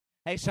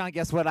Hey, Shawn,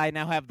 guess what? I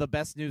now have the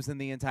best news in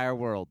the entire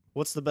world.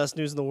 What's the best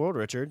news in the world,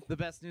 Richard? The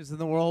best news in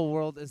the whole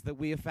world is that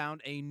we have found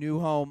a new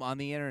home on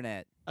the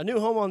internet. A new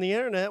home on the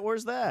internet?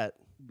 Where's that?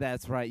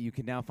 That's right. You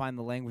can now find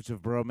the language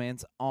of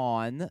bromance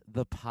on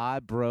the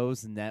Pod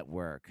Bros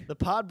Network. The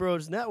Pod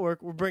Bros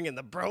Network. We're bringing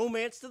the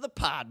bromance to the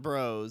Pod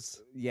Bros.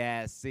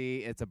 Yeah, see,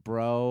 it's a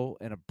bro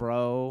and a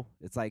bro.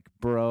 It's like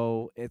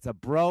bro. It's a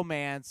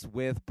bromance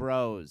with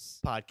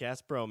bros,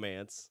 Podcast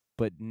bromance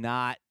but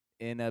not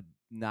in a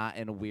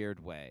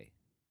weird way.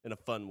 in a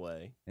fun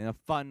way. In a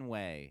fun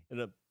way. In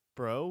a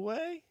bro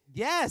way?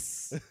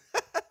 Yes.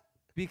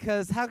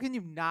 Because how can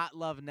you not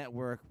love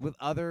Network with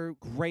other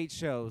great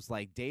shows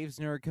like Dave's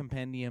Nerd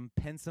Compendium,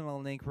 Pencil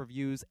and Ink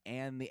Reviews,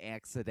 and The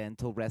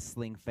Accidental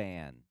Wrestling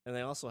Fan? And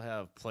they also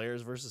have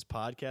Players versus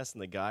Podcast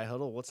and the Guy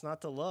Huddle. What's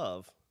not to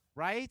love?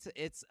 Right?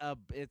 It's a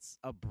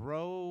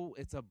bro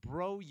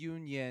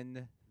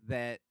union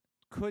that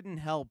couldn't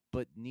help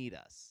but need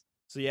us.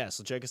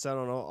 So check us out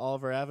on all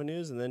of our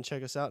avenues, and then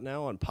check us out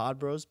now on Pod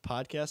Bros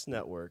Podcast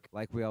Network.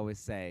 Like we always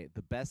say,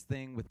 the best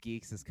thing with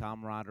geeks is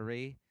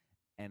camaraderie,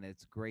 and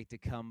it's great to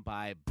come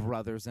by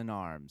brothers in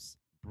arms.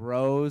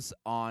 Bros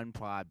on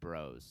Pod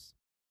Bros.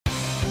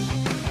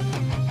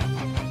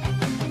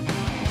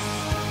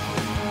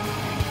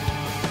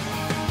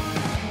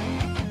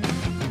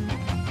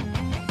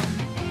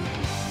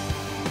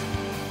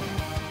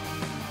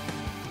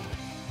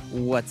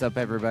 What's up,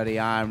 everybody?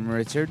 I'm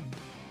Richard.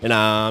 And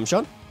I'm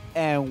Shawn.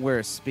 And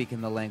we're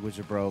speaking the language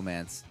of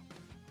bromance.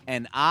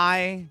 And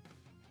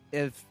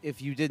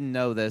if you didn't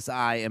know this,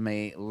 I am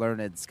a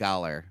learned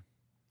scholar.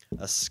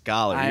 A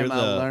scholar. I am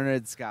a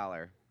learned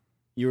scholar.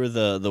 You were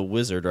the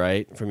wizard,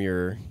 right? From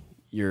your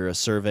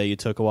survey you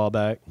took a while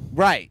back?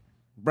 Right.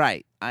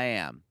 I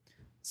am.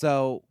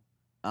 So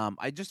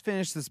I just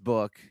finished this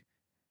book,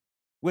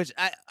 which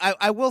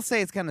I will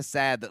say it's kind of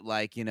sad that,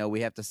 like, you know, we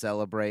have to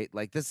celebrate.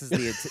 Like, this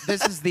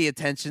is the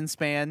attention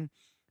span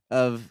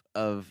of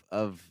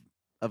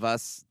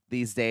us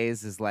these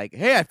days is like,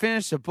 hey, I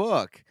finished a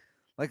book.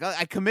 Like,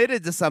 I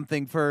committed to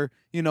something for,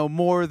 you know,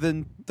 more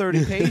than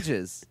 30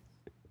 pages.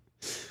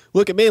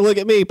 Look at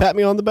me, pat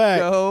me on the back.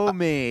 Go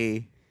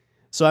me.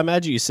 So I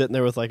imagine you sitting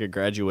there with like a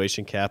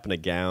graduation cap and a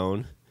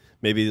gown,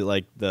 maybe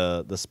like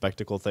the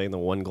spectacle thing, the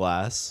one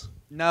glass.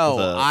 No,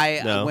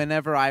 no?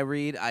 Whenever I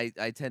read, I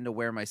tend to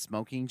wear my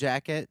smoking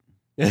jacket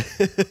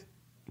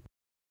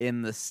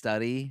in the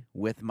study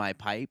with my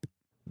pipe.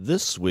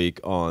 This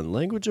week on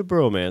Language of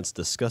Bromance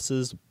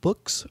discusses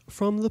books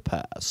from the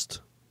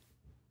past.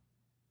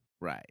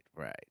 Right.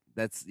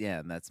 That's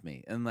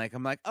me. And like,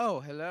 I'm like, oh,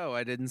 hello,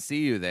 I didn't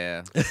see you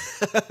there.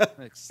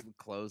 Like,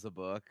 close a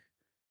book,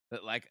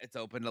 but like it's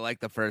open to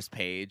like the first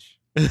page,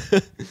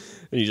 and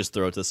you just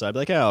throw it to the side,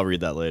 like, hey, I'll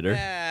read that later.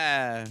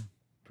 Yeah,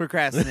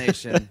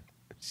 procrastination.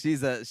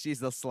 she's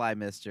a sly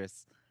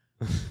mistress.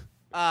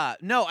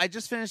 No, I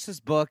just finished this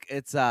book.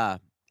 It's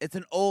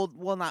an old,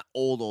 well, not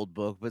old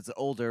book, but it's an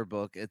older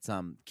book. It's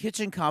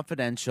Kitchen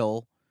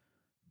Confidential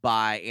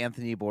by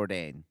Anthony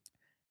Bourdain.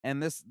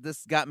 And this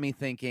got me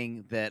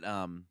thinking that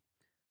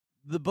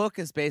the book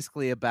is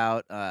basically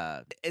about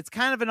it's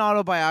kind of an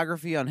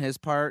autobiography on his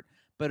part,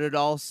 but it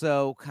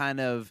also kind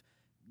of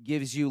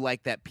gives you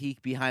like that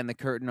peek behind the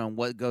curtain on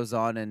what goes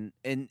on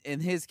in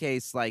his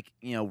case, like,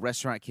 you know,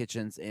 restaurant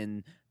kitchens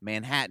in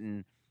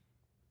Manhattan.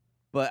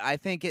 But I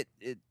think it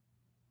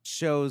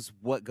shows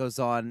what goes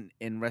on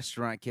in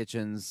restaurant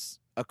kitchens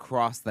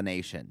across the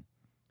nation.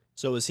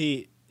 So is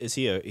he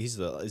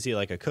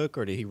like a cook,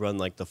 or did he run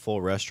like the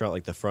full restaurant,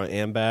 like the front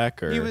and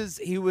back? Or He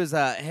was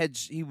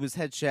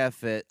head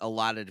chef at a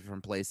lot of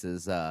different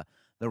places.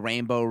 The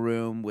Rainbow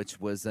Room, which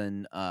was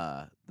in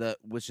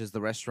which is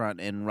the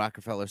restaurant in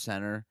Rockefeller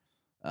Center,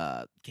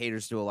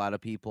 caters to a lot of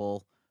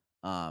people.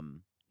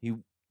 He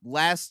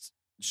last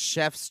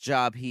chef's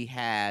job he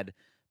had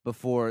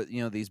before,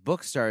 you know, these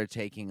books started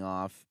taking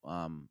off,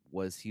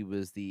 was he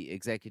was the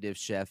executive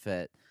chef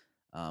at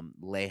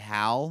Le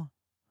Hal,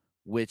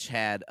 which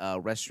had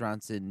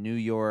restaurants in New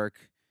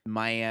York,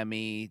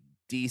 Miami,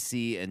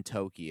 DC, and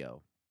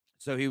Tokyo.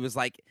 So he was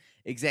like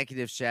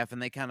executive chef, and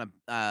they kind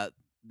of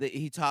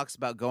he talks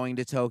about going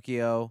to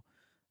Tokyo.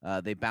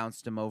 They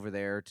bounced him over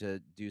there to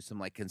do some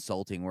like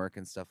consulting work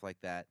and stuff like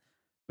that.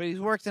 But he's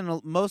worked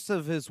in most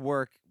of his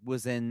work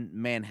was in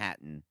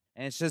Manhattan,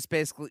 and it's just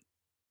basically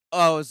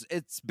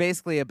it's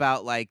basically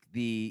about like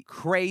the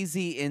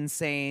crazy,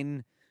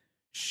 insane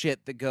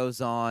shit that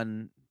goes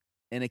on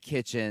in a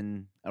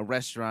kitchen, a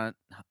restaurant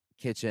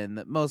kitchen,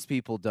 that most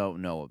people don't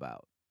know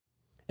about.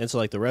 And so,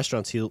 like, the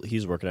restaurants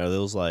he's working at,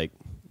 those are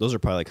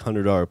probably like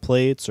 $100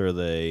 plates, or are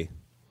they?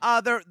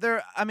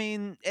 They're. I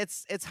mean,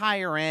 it's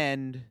higher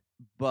end,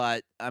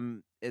 but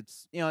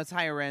it's, you know, it's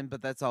higher end,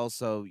 but that's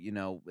also, you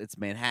know, it's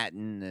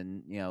Manhattan,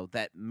 and, you know,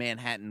 that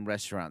Manhattan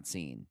restaurant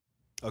scene.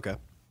 Okay.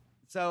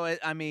 So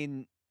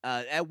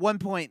at one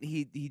point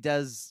he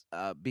does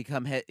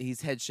become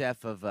he's head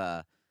chef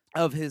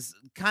of his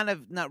kind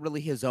of, not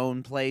really his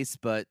own place,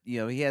 but, you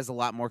know, he has a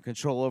lot more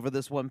control over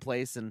this one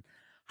place, and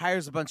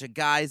hires a bunch of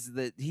guys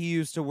that he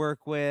used to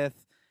work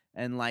with,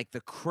 and like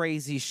the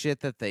crazy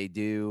shit that they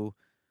do.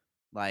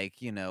 Like,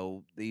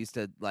 they used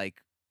to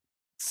like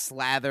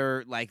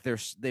slather like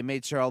they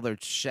made sure all their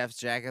chef's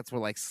jackets were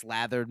like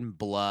slathered in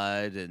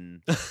blood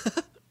and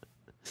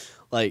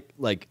like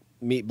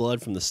meat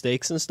blood from the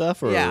steaks and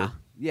stuff, yeah, or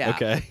yeah.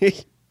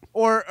 okay.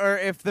 Or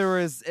if there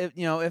was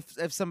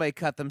if somebody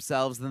cut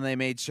themselves, then they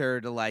made sure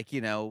to like,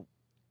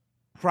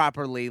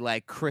 properly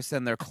like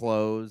christen their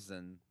clothes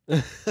and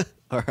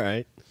All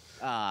right.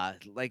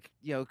 like,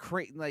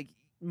 create like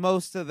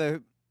most of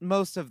their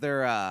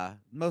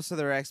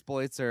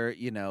exploits are,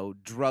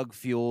 drug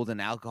fueled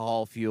and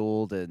alcohol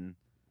fueled and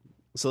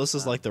So this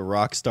is like the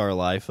rock star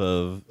life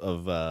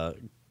of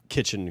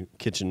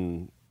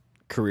kitchen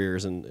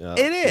careers and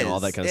it is all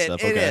that kind of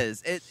stuff. It Okay.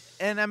 is it,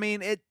 and I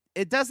mean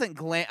it doesn't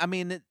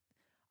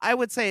I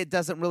would say it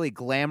doesn't really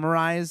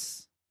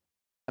glamorize.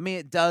 I mean,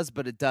 it does,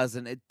 but it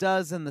doesn't. It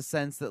does in the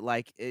sense that,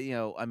 like,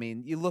 I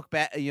mean, you look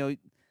back,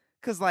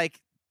 because like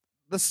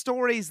the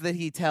stories that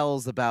he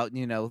tells about,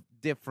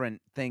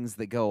 different things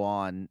that go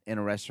on in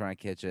a restaurant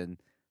kitchen,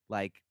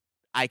 like,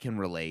 I can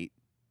relate.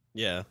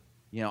 Yeah.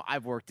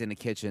 I've worked in a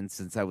kitchen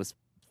since I was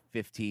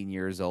 15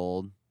 years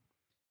old.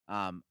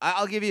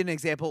 I'll give you an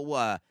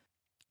example.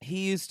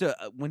 He used to,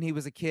 when he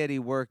was a kid, he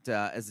worked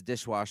as a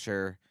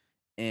dishwasher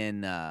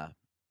in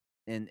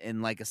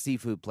like a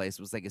seafood place.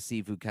 It was like a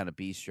seafood kind of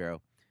bistro.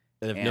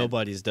 And if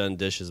nobody's done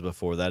dishes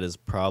before, that is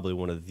probably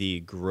one of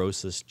the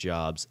grossest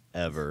jobs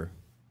ever.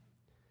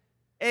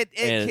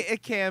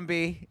 It can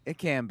be. It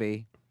can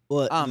be.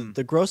 Well,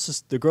 the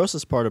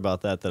grossest part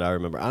about that I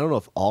remember, I don't know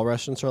if all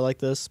restaurants are like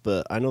this,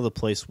 but I know the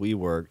place we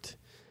worked,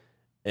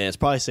 and it's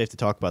probably safe to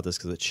talk about this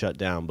because it's shut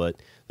down,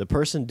 but the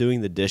person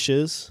doing the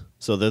dishes,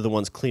 so they're the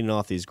ones cleaning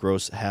off these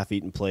gross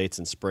half-eaten plates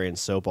and spraying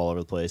soap all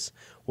over the place,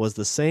 was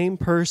the same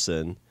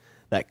person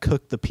that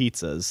cooked the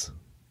pizzas.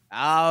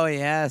 Oh,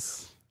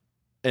 yes.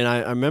 And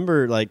I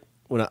remember, like,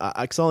 when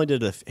I only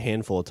did it a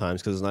handful of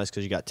times because it's nice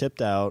because you got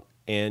tipped out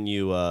and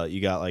you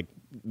got, like,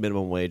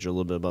 minimum wage or a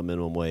little bit above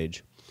minimum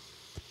wage.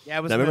 Yeah,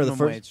 it was minimum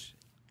wage.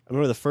 I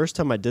remember the first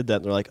time I did that,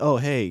 and they're like, oh,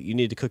 hey, you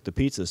need to cook the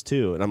pizzas,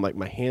 too. And I'm like,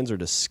 my hands are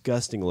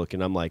disgusting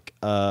looking. I'm like,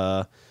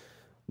 my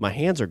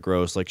hands are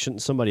gross. Like,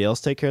 shouldn't somebody else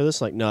take care of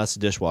this? Like, no, it's a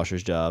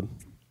dishwasher's job.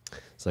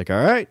 It's like,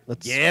 all right,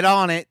 let's get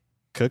on it.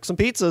 Cook some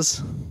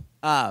pizzas.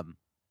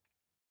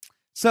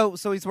 So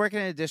he's working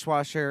in a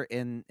dishwasher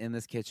in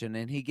this kitchen,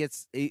 and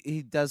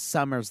he does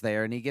summers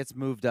there, and he gets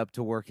moved up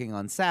to working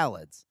on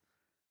salads.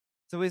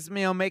 So he's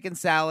making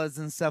salads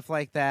and stuff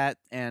like that,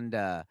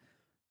 and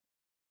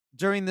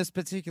during this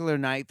particular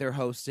night, they're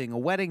hosting a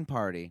wedding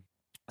party.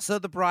 So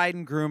the bride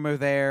and groom are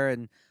there,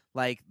 and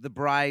like the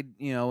bride,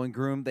 and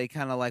groom, they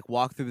kind of like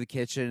walk through the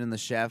kitchen, and the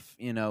chef,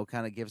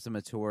 kind of gives them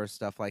a tour,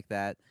 stuff like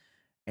that,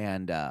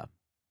 and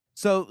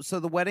so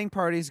the wedding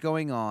party's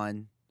going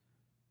on.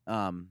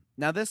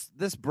 Now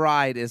this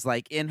bride is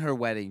like in her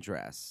wedding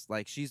dress,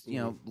 like she's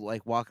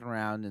like walking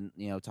around and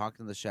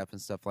talking to the chef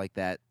and stuff like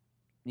that,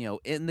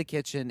 in the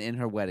kitchen in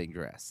her wedding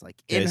dress, like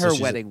in her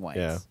wedding whites.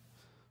 Yeah,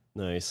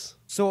 nice.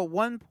 So at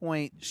one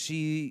point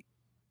she's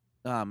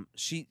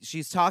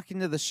talking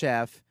to the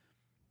chef,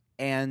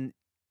 and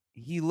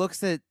he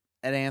looks at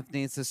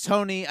Anthony and says,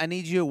 "Tony, I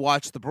need you to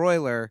watch the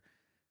broiler.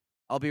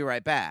 I'll be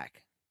right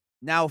back."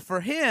 Now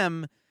for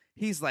him,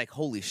 he's like,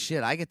 holy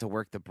shit, I get to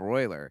work the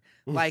broiler.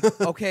 Like,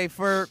 okay,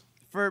 for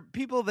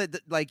people that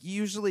like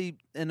usually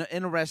in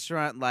a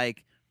restaurant,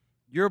 like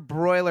your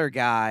broiler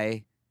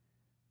guy,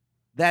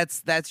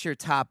 that's your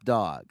top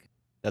dog.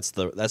 That's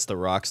the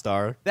rock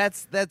star.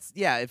 That's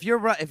yeah. If you're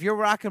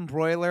rocking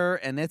broiler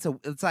and it's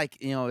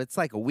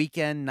like a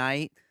weekend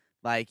night,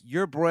 like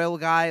your broiler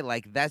guy,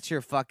 like that's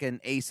your fucking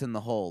ace in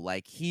the hole.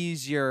 Like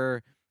he's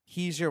your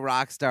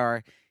rock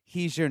star.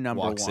 He's your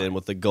number one. Walks in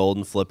with the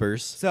golden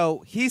flippers.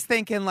 So he's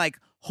thinking like,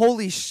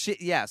 holy shit,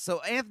 yeah.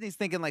 So Anthony's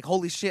thinking like,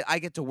 holy shit, I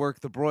get to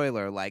work the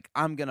broiler. Like,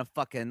 I'm gonna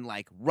fucking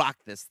like rock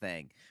this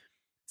thing.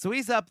 So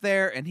he's up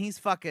there and he's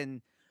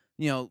fucking,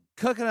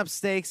 cooking up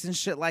steaks and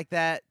shit like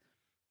that.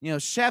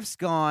 Chef's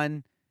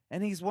gone,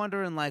 and he's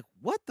wondering like,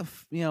 what the,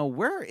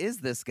 where is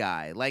this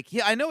guy? Like,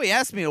 I know he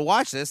asked me to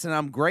watch this, and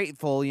I'm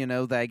grateful,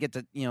 that I get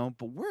to,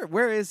 but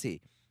where is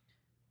he?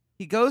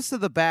 He goes to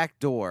the back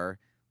door,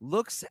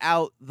 looks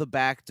out the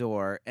back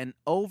door, and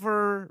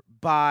over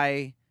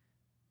by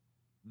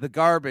the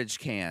garbage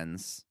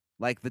cans,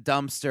 like the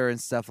dumpster and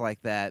stuff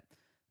like that,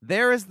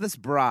 there is this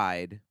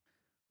bride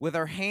with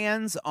her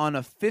hands on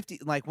one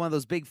of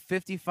those big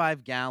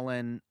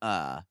 55-gallon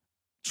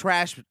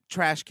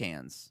trash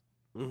cans,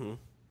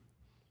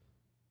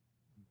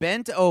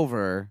 bent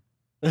over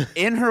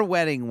in her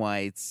wedding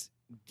whites,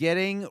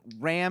 getting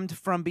rammed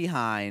from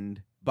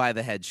behind by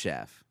the head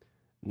chef.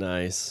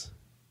 Nice.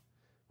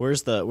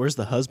 Where's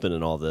the husband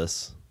in all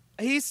this?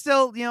 He's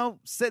still,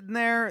 sitting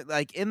there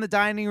like in the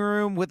dining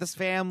room with his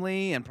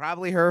family and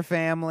probably her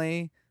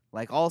family,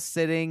 like all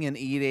sitting and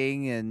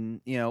eating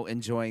and,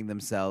 enjoying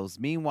themselves.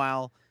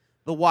 Meanwhile,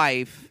 the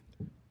wife,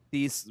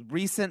 the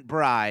recent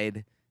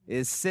bride,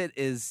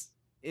 is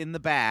in the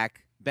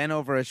back, bent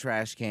over a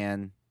trash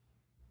can,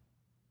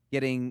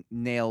 getting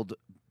nailed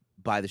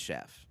by the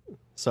chef.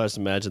 So I just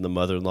imagine the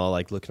mother-in-law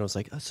like looking. I was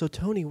like, so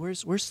Tony,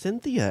 where's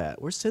Cynthia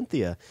at? Where's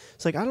Cynthia?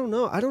 It's like I don't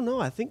know.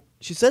 I think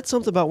she said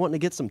something about wanting to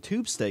get some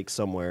tube steaks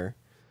somewhere,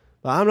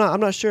 but I'm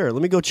not sure.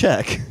 Let me go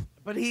check.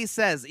 But he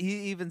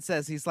even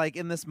says, he's like,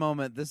 in this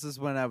moment, this is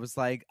when I was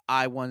like,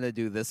 I want to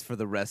do this for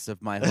the rest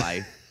of my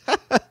life.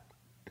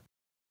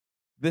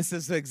 This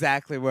is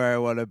exactly where I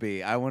want to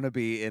be. I want to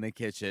be in a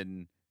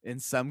kitchen in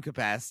some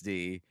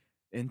capacity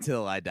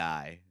until I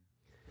die.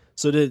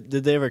 So did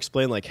they ever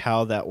explain like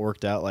how that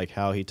worked out? Like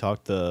how he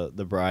talked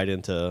the bride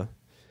into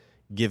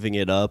giving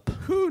it up?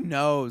 Who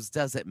knows?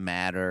 Does it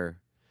matter?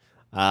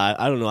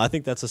 I don't know. I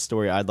think that's a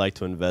story I'd like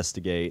to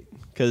investigate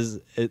because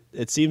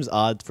it seems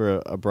odd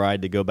for a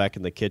bride to go back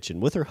in the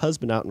kitchen with her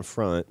husband out in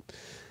front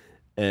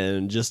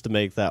and just to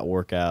make that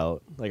work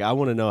out. Like I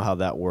want to know how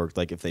that worked.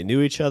 Like if they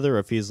knew each other or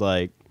if it's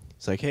like,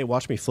 hey,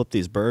 watch me flip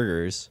these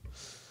burgers.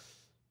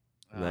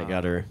 And that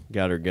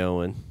got her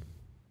going.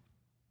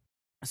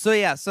 So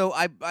yeah, so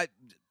I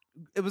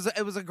it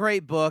was a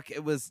great book.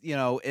 It was,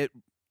 I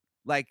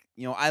like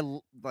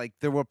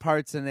there were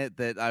parts in it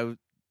that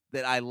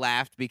I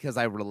laughed because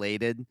I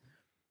related.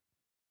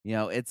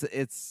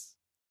 It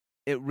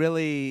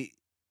really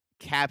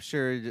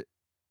captured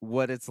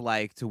what it's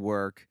like to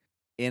work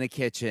in a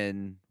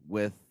kitchen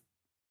with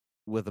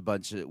a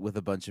bunch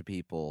of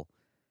people.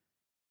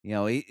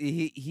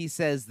 He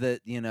says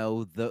that,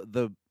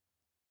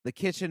 the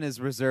kitchen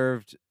is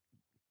reserved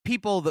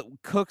people that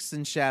cooks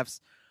and chefs,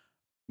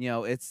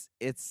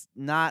 it's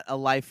not a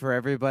life for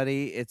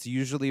everybody. It's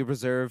usually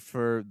reserved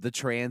for the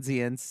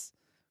transients,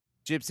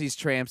 gypsies,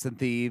 tramps, and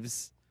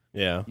thieves.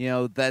 Yeah.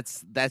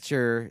 That's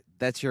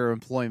your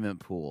employment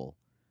pool.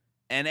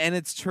 And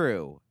it's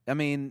true. I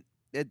mean,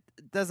 it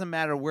doesn't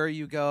matter where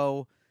you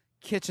go,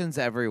 kitchens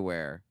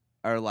everywhere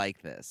are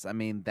like this. I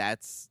mean,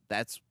 that's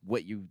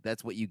what you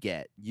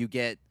get. You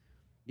get,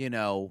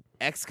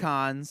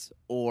 ex-cons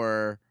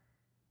or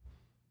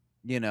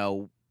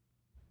immigrants,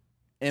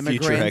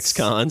 future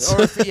ex-cons.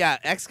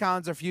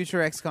 ex-cons or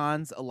future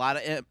ex-cons. A lot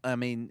of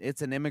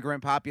it's an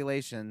immigrant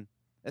population,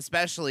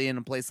 especially in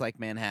a place like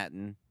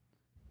Manhattan.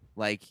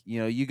 Like,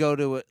 you go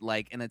to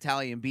like an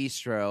Italian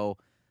bistro,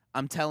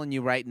 I'm telling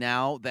you right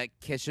now, that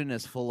kitchen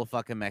is full of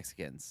fucking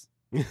Mexicans.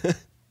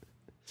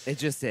 It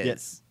just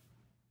is.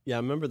 Yeah, I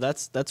remember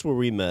that's where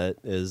we met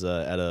is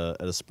at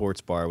a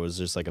sports bar. It was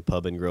just like a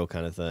pub and grill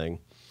kind of thing.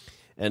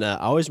 And I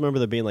always remember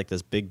there being like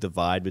this big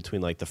divide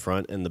between like the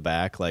front and the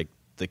back. Like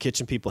the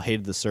kitchen people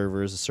hated the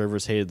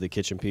servers hated the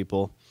kitchen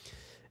people.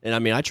 And I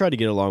mean, I tried to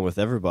get along with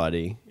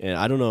everybody. And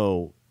I don't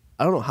know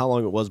how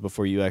long it was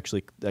before you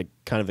actually like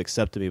kind of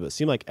accepted me, but it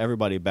seemed like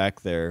everybody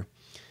back there,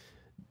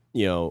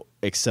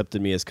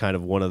 accepted me as kind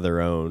of one of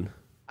their own.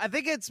 I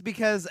think it's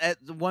because at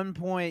one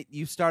point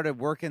you started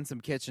working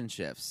some kitchen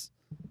shifts.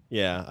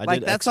 Yeah, I like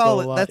did. That's Expo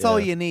all. a lot, That's yeah. all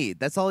you need.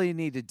 That's all you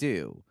need to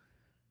do.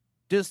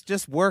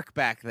 Just work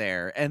back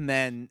there, and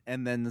then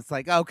it's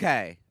like,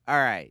 okay, all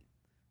right,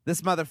 this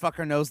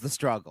motherfucker knows the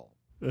struggle.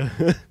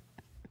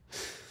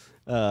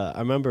 I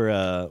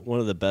remember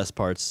one of the best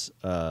parts.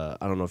 I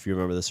don't know if you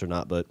remember this or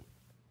not, but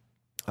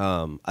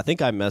I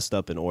think I messed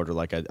up an order.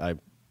 Like I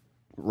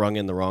rung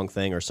in the wrong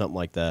thing or something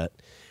like that.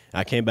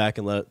 I came back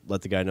and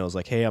let the guy know. I was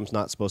like, hey, I'm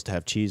not supposed to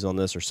have cheese on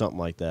this or something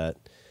like that.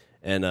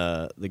 And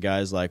the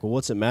guy's like, well,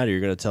 what's it matter?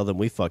 You're going to tell them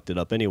we fucked it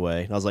up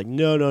anyway. And I was like,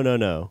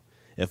 no.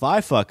 If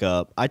I fuck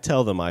up, I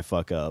tell them I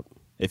fuck up.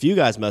 If you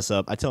guys mess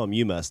up, I tell them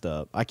you messed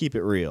up. I keep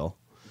it real.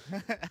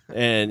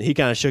 And he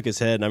kind of shook his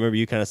head. And I remember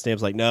you kind of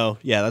stamps like, no,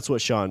 yeah, that's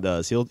what Shawn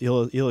does.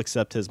 He'll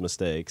accept his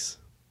mistakes.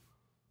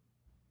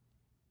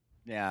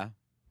 Yeah.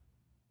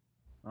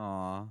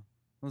 Aw.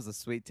 It was a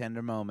sweet,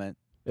 tender moment.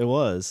 It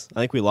was. I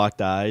think we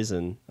locked eyes,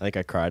 and I think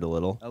I cried a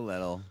little. A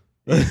little.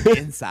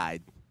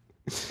 Inside.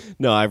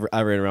 No, I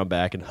ran around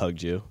back and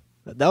hugged you.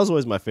 That was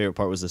always my favorite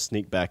part, was to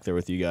sneak back there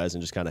with you guys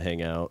and just kind of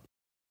hang out.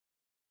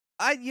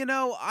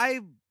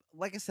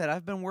 Like I said,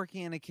 I've been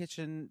working in a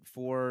kitchen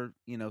for,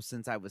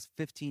 since I was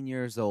 15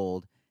 years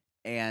old.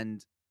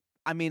 And,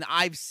 I mean,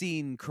 I've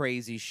seen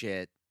crazy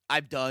shit.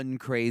 I've done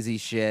crazy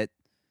shit.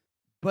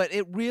 But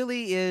it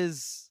really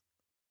is...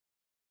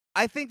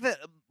 I think that,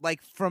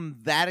 like, from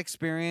that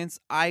experience,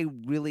 I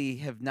really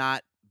have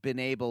not been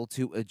able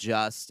to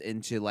adjust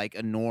into, like,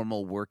 a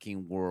normal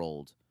working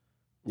world.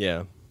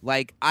 Yeah.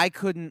 Like, I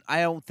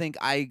don't think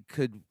I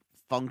could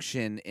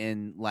function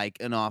in, like,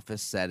 an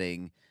office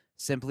setting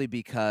simply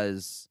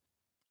because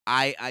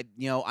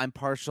I'm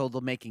partial to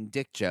making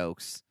dick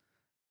jokes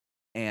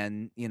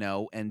and,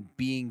 and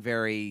being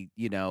very,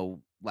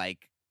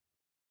 like,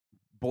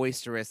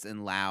 boisterous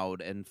and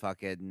loud and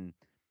fucking...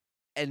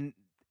 And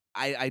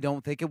I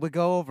don't think it would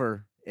go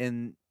over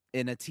in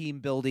a team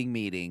building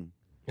meeting.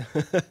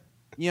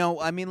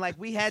 I mean, like,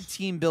 we had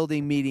team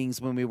building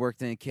meetings when we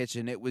worked in a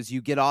kitchen. It was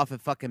you get off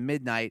at fucking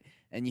midnight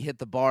and you hit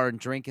the bar and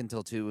drink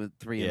until 2 or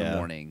 3 in the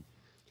morning.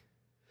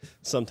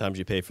 Sometimes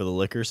you pay for the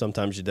liquor,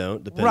 sometimes you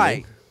don't, depending.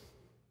 Right.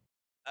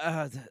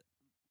 I'm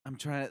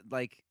trying to,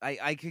 like,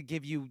 I could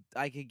give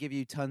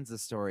you tons of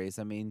stories.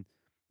 I mean,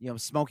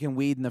 smoking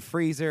weed in the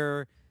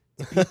freezer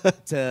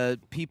to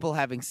people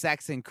having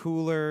sex in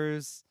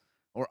coolers.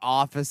 or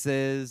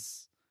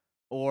offices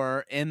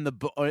or in the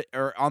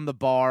or on the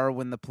bar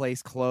when the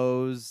place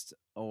closed,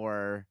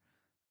 or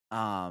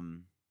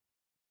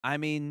I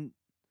mean,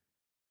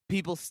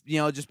 people,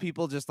 just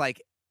people just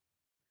like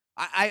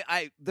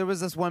there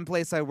was this one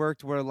place I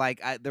worked where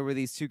like there were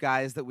these two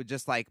guys that would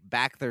just like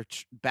back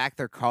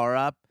their car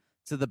up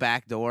to the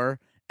back door,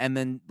 and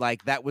then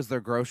like that was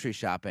their grocery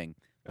shopping.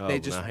 Oh, They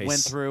just went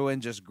nice. through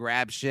and just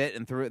grabbed shit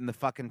and threw it in the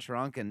fucking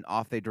trunk and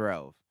off they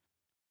drove.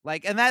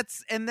 Like, and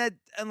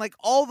like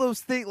all those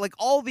things, like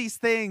all these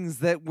things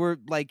that were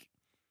like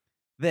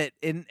that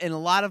in a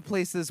lot of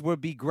places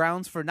would be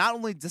grounds for not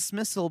only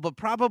dismissal but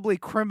probably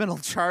criminal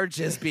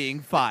charges being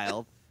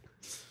filed.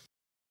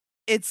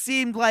 It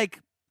seemed like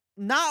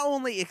not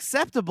only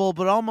acceptable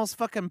but almost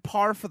fucking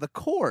par for the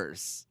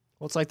course.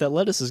 Well, it's like that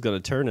lettuce is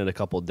going to turn in a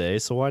couple of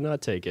days, so why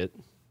not take it?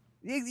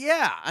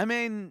 Yeah, I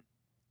mean,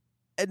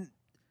 and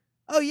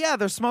oh yeah,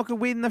 they're smoking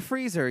weed in the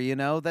freezer.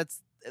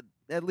 That's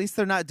at least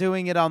they're not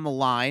doing it on the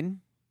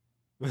line.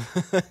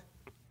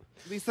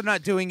 At least they're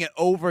not doing it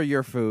over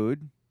your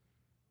food.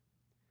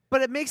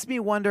 But it makes me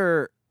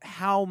wonder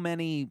how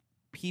many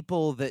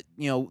people that,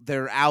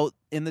 they're out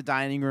in the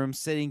dining room,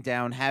 sitting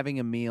down, having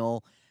a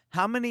meal.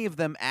 How many of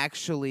them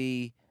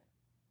actually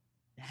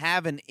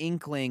have an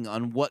inkling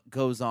on what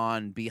goes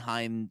on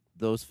behind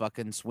those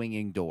fucking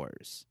swinging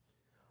doors?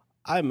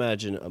 I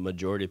imagine a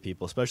majority of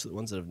people, especially the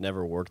ones that have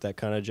never worked that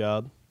kind of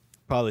job,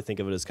 probably think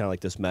of it as kind of like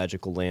this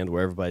magical land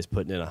where everybody's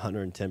putting in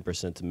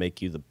 110% to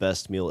make you the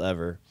best meal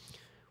ever.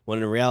 When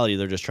in reality,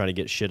 they're just trying to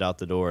get shit out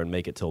the door and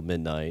make it till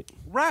midnight.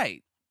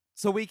 Right.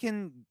 So we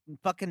can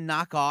fucking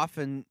knock off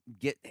and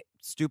get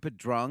stupid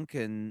drunk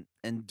and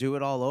do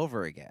it all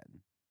over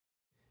again.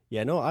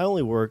 Yeah, no, I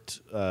only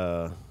worked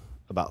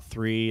about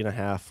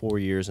 3.5, 4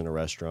 years in a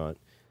restaurant.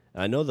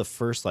 And I know the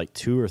first like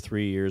 2 or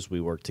 3 years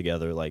we worked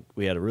together, like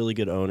we had a really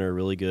good owner,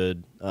 really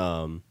good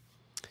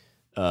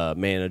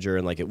manager,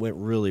 and like it went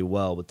really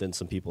well. But then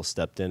some people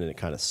stepped in and it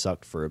kind of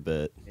sucked for a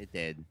bit. It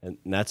did. And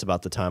that's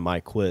about the time I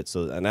quit.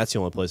 And that's the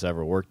only place I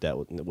ever worked at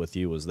with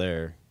you was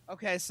there.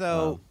 Okay,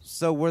 so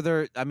were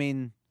there? I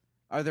mean,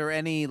 are there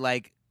any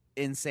like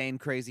insane,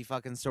 crazy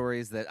fucking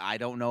stories that I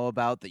don't know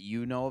about that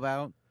you know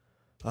about?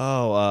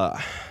 Oh,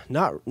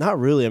 not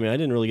really. I mean, I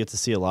didn't really get to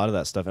see a lot of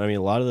that stuff. I mean,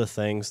 a lot of the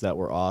things that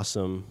were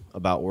awesome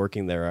about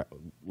working there,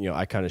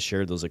 I kind of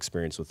shared those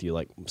experiences with you.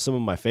 Like some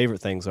of my favorite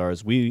things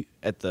is we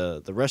at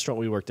the restaurant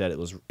we worked at, it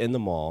was in the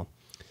mall,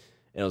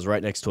 and it was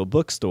right next to a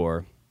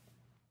bookstore.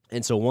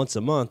 And so once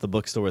a month, the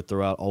bookstore would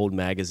throw out old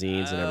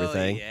magazines and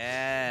everything.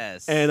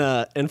 Yes.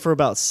 And for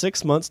about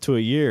 6 months to a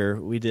year,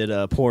 we did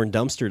porn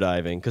dumpster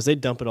diving because they'd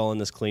dump it all in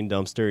this clean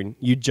dumpster, and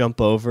you jump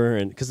over,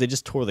 and because they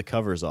just tore the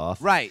covers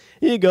off. Right.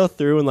 You go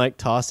through and like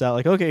toss out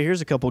like, okay,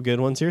 here's a couple good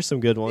ones. Here's some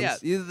good ones.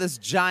 Yeah. This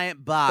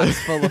giant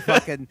box full of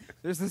fucking.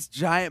 There's this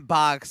giant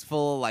box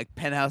full of like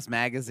Penthouse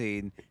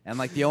magazine, and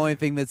like the only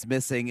thing that's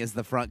missing is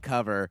the front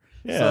cover.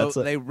 Yeah,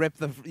 so they rip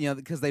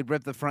because they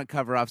rip the front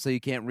cover off so you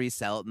can't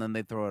resell it, and then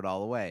they throw it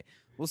all away.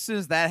 Well, as soon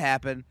as that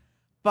happened,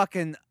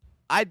 fucking,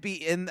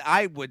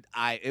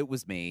 it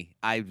was me.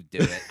 I would do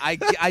it.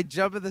 I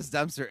jump in this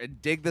dumpster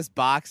and dig this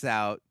box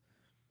out,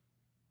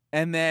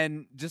 and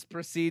then just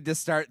proceed to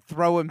start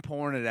throwing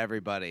porn at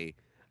everybody.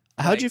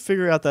 How'd you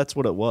figure out that's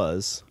what it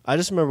was? I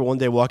just remember one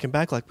day walking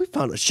back like, we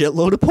found a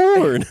shitload of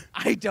porn.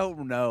 I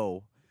don't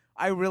know.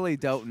 I really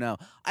don't know.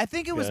 I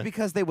think it was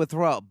because they would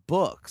throw out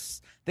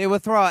books. They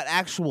would throw out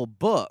actual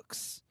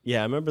books.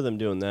 Yeah, I remember them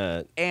doing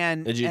that.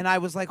 And I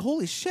was like,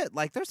 holy shit,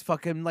 like there's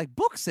fucking like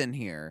books in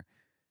here.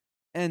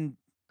 And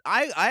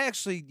I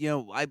actually,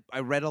 I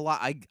read a lot.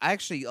 I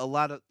actually,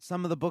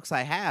 some of the books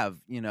I have,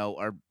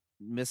 are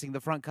missing the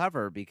front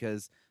cover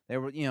because they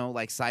were,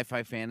 like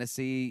sci-fi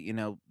fantasy,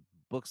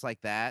 books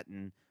like that.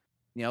 And,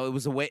 it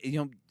was a way,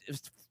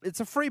 it's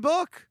a free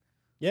book.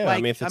 Yeah, like,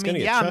 I mean, if it's going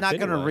to get chucked I'm not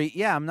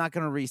anyway. I'm not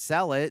going to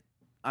resell it.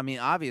 I mean,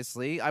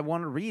 obviously, I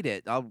want to read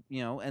it. I'll,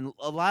 and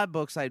a lot of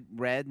books I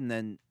read, and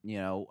then,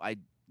 I,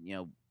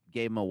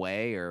 gave them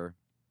away or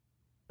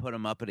put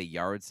them up at a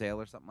yard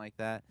sale or something like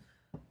that.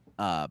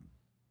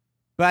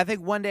 But I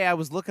think one day I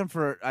was looking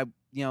for, I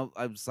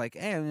was like,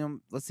 hey,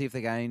 let's see if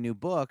they got any new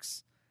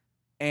books,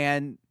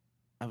 and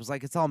I was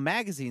like, it's all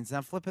magazines, and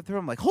I'm flipping through.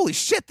 I'm like, holy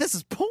shit, this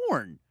is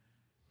porn.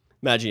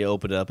 Imagine you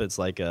open it up. It's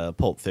like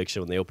Pulp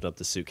Fiction when they open up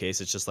the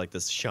suitcase. It's just like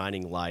this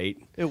shining light.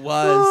 It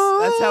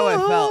was. That's how I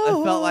felt.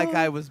 It felt like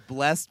I was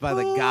blessed by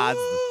the gods.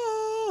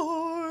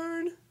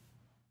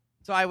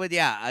 So I would,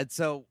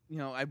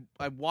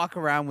 I'd walk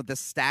around with this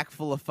stack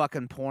full of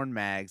fucking porn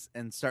mags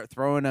and start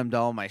throwing them to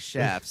all my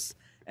chefs.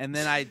 And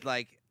then I'd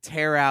like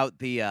tear out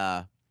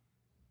the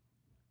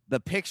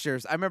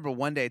pictures. I remember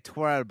one day I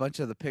tore out a bunch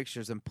of the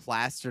pictures and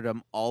plastered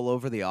them all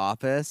over the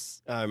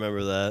office. I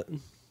remember that.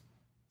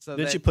 So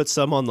did you put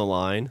some on the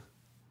line?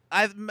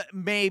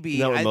 Maybe. Is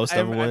that where most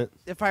of them went?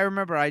 If I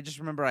remember, I just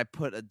remember I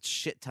put a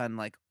shit ton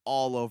like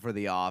all over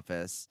the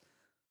office.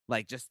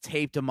 Like just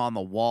taped them on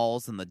the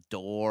walls and the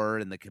door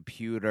and the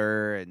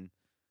computer. And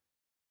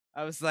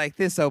I was like,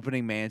 this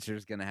opening manager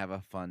is going to have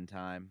a fun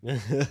time.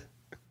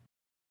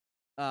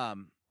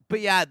 But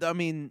yeah, I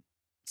mean,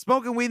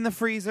 Smoking weed in the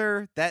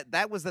freezer.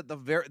 That was at the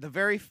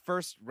very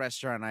first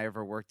restaurant I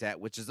ever worked at,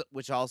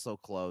 which also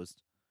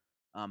closed.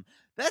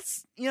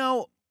 That's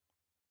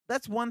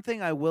that's one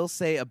thing I will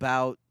say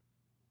about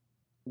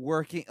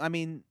working. I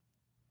mean,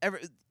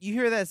 you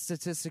hear that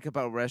statistic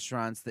about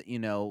restaurants that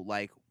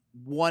like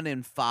 1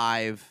 in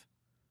 5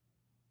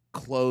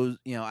 close.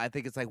 I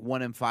think it's like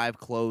 1 in 5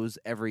 close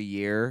every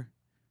year.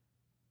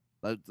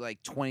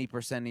 Like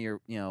 20% of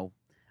your.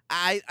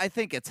 I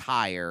think it's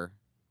higher.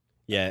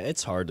 Yeah,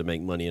 it's hard to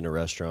make money in a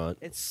restaurant.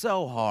 It's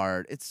so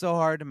hard. It's so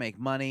hard to make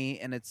money,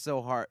 and it's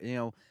so hard.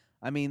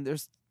 I mean,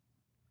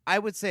 I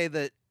would say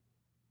that.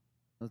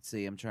 Let's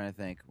see. I'm trying to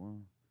think. Well,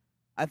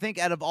 I think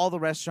out of all the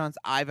restaurants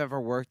I've ever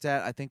worked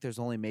at, I think there's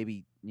only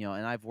maybe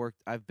and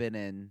I've been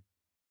in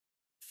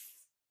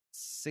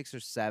 6 or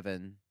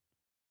 7.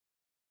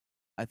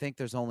 I think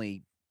there's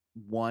only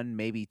 1,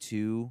 maybe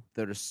 2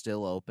 that are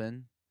still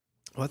open.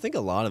 Well, I think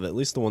a lot of it, at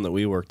least the one that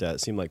we worked at,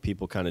 it seemed like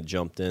people kind of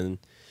jumped in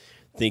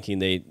thinking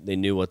they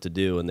knew what to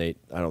do, and I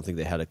don't think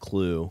they had a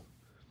clue.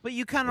 But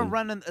you kind of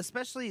run in,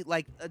 especially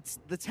like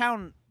the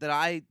town that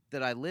I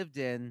lived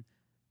in.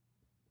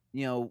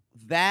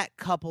 That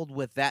coupled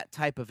with that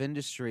type of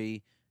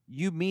industry,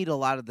 you meet a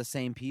lot of the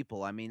same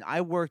people. I mean,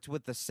 I worked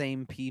with the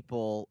same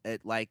people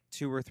at like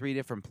 2 or 3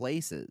 different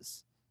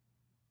places.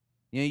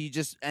 You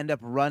just end up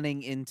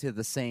running into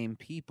the same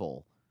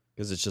people.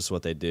 Because it's just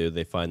what they do.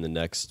 They find the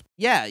next.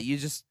 Yeah,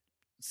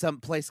 some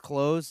place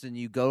closed and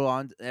you go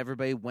on.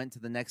 Everybody went to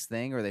the next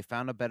thing, or they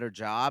found a better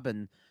job,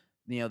 and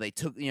they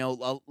took.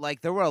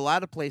 Like there were a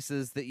lot of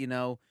places that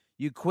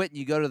you quit and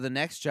you go to the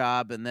next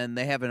job, and then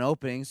they have an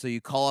opening, so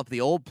you call up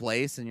the old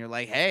place and you're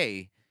like,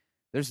 "Hey,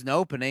 there's an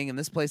opening, and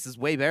this place is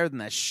way better than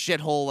that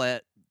shithole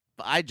that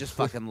I just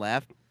fucking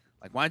left.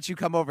 Like, why don't you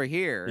come over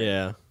here?"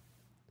 Yeah.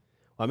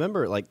 I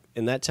remember, like,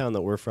 in that town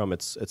that we're from,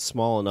 it's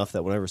small enough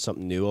that whenever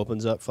something new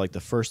opens up, for like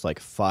the first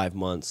 5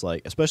 months,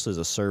 like especially as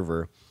a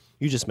server,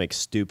 you just make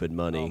stupid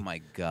money. Oh my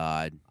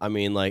god! I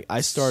mean, like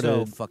I started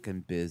so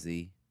fucking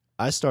busy.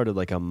 I started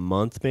like a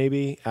month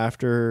maybe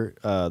after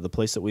the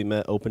place that we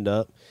met opened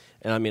up,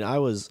 and I mean I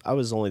was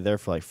only there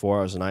for like 4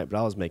 hours a night, but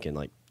I was making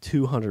like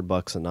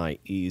 $200 a night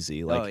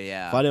easy. Like, oh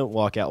yeah. If I didn't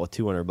walk out with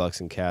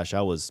 $200 in cash,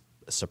 I was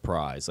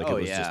surprised. Like, it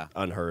was just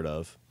unheard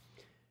of.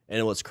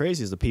 And what's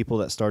crazy is the people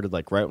that started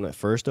like right when it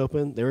first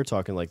opened, they were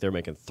talking like they're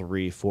making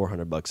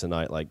 $300-$400 a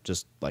night, like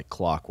just like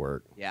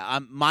clockwork. Yeah,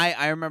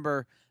 I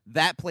remember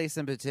that place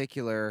in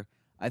particular.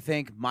 I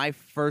think my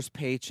first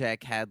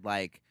paycheck had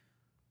like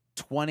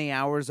 20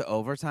 hours of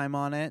overtime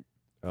on it.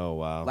 Oh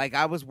wow! Like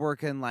I was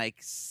working like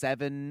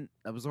 7.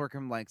 I was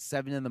working like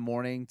 7 in the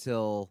morning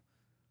till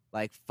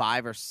like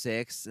 5 or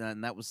 6,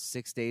 and that was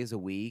 6 days a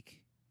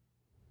week.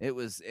 It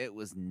was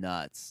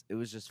nuts. It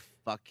was just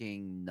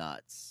fucking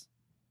nuts.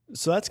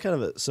 So that's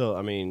kind of so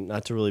I mean,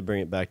 not to really bring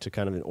it back to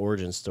kind of an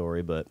origin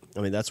story, but I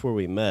mean that's where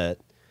we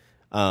met.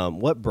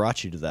 What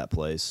brought you to that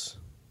place?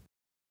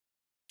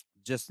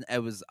 Just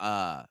it was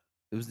an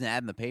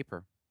ad in the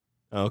paper.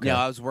 Okay.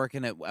 I was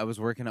working at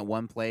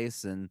one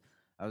place, and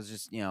I was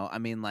just I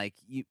mean, like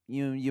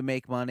you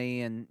make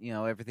money, and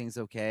everything's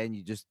okay, and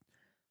you just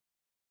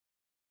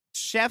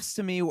chefs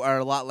to me are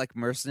a lot like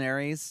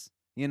mercenaries.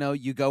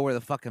 You go where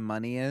the fucking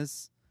money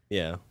is.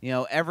 Yeah.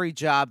 Every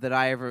job that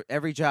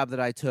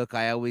I took,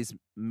 I always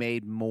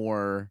made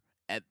more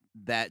at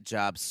that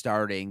job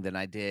starting than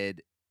I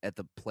did at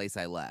the place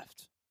I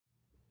left.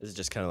 It's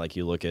just kind of like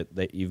you look at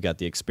that you've got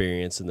the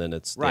experience, and then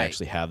it's right. They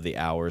actually have the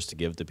hours to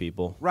give to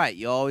people. Right.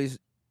 You always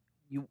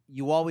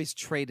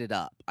traded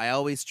up. I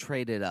always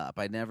traded up.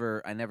 I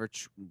never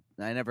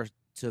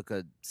took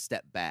a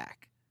step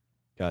back.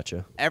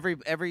 Gotcha.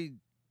 Every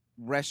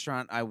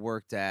restaurant I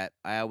worked at,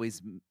 I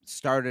always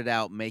started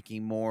out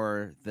making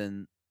more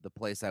than the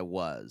place I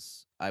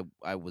was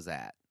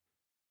at.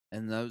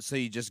 And so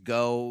you just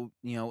go,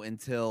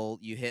 until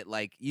you hit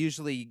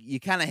usually you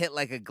kind of hit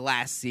like a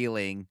glass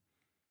ceiling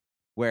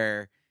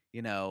where,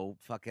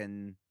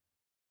 fucking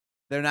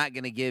they're not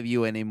going to give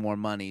you any more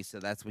money. So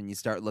that's when you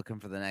start looking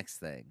for the next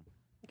thing.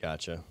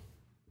 Gotcha.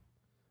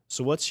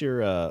 So what's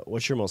your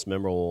most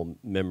memorable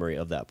memory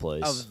of that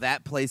place? Of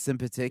that place in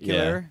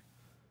particular? Yeah.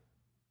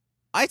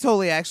 I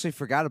totally actually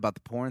forgot about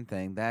the porn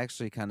thing. That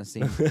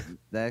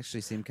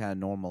actually seemed kind of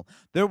normal.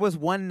 There was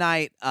one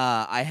night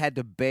I had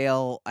to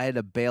bail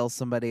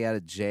somebody out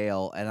of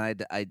jail, and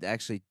I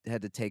actually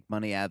had to take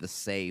money out of the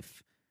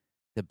safe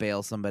to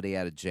bail somebody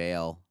out of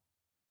jail.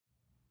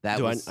 I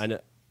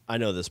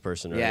know this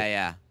person, right?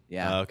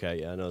 Yeah. Okay,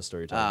 yeah, I know the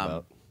story you're talking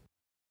about.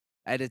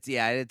 I had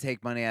to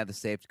take money out of the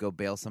safe to go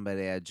bail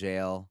somebody out of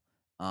jail.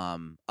 I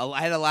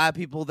had a lot of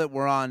people that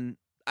were on.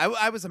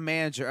 I was a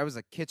manager. I was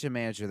a kitchen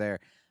manager there.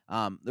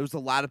 There was a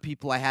lot of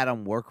people I had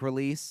on work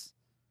release.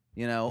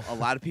 A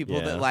lot of people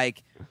that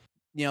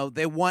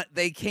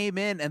they came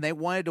in and they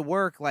wanted to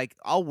work. Like,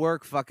 I'll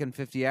work fucking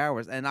 50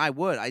 hours, and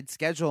I'd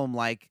schedule them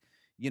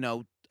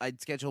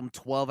I'd schedule them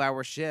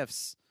 12-hour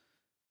shifts,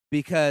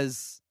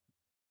 because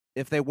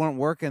if they weren't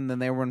working, then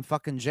they were in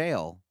fucking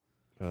jail.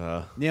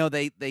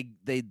 They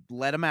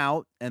let them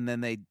out, and then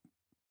they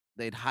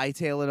they'd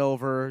hightail it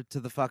over to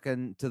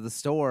the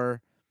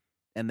store,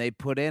 and they'd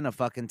put in a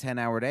fucking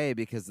 10-hour day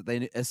because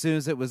they as soon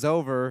as it was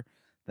over,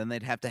 then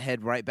they'd have to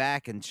head right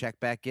back and check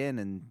back in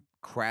and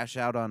crash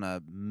out on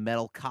a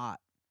metal cot.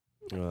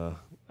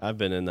 I've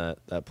been in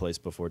that place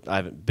before. I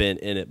haven't been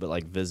in it, but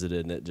like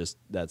visited, and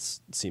that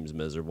seems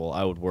miserable.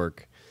 I would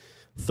work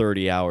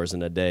 30 hours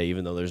in a day,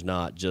 even though there's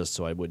not, just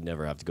so I would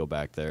never have to go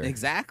back there.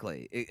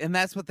 Exactly. And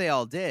that's what they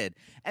all did.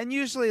 And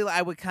usually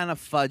I would kind of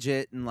fudge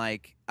it, and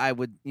like I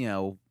would,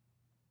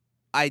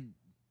 I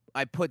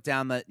put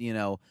down that,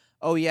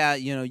 oh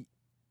yeah,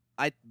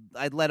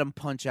 I'd let him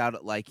punch out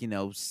at like,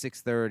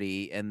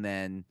 6:30, and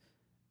then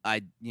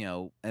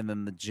and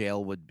then the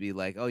jail would be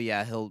like, oh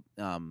yeah,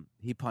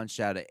 he punched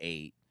out at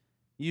 8.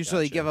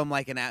 Usually Gotcha. give them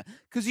like an hour,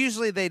 because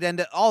usually they'd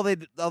end up all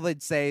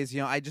they'd say is,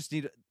 I just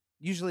need.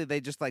 Usually they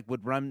just like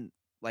would run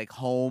like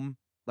home,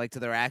 like to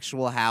their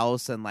actual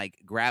house, and like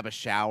grab a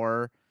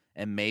shower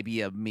and maybe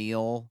a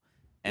meal,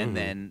 and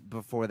then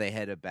before they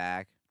headed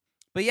back.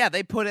 But yeah,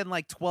 they put in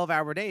like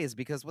 12-hour days,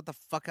 because what the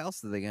fuck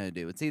else are they gonna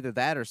do? It's either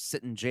that or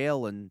sit in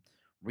jail and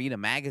read a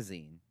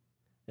magazine.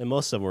 And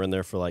most of them were in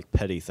there for like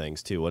petty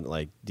things too, wasn't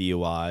like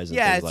DUIs and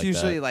Yeah, things it's like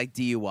usually that. like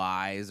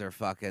DUIs or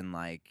fucking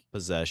like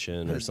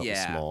Possession or something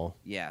small.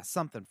 Yeah,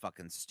 something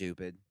fucking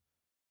stupid.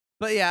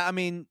 But yeah, I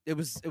mean, it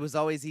was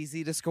always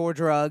easy to score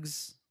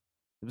drugs.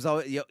 It was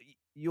always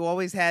you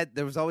always had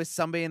there was always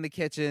somebody in the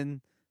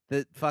kitchen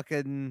that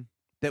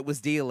was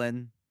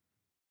dealing,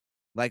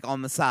 like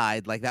on the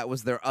side, like that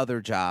was their other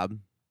job.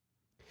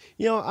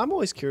 I'm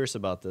always curious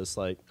about this.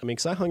 Like, I mean,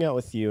 because I hung out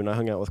with you, and I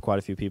hung out with quite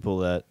a few people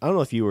that I don't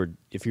know if you were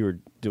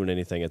doing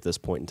anything at this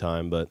point in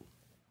time, but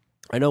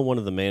I know one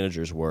of the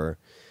managers were,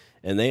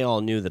 and they all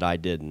knew that I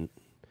didn't.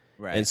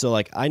 Right. And so,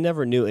 like, I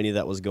never knew any of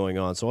that was going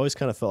on. So I always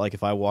kind of felt like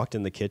if I walked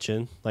in the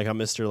kitchen, like I'm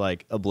Mr.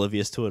 like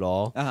oblivious to it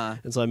all. Uh-huh.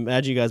 And so I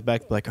imagine you guys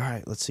back like, all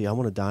right, let's see, I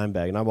want a dime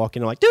bag. And I walk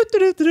in, I'm like,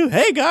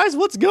 hey guys,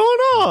 what's going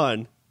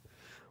on?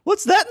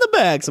 What's that in the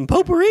bag? Some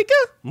paprika?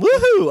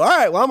 Woohoo! All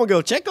right, well, I'm going to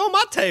go check on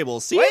my table.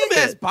 See you in a you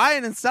guys bit.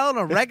 buying and selling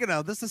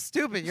oregano? This is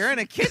stupid. You're in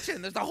a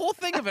kitchen. There's a whole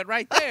thing of it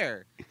right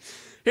there.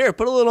 Here,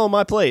 put a little on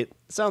my plate.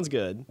 Sounds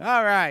good.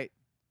 All right.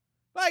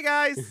 Bye,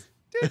 guys.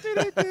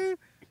 It's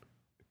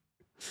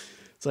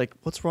like,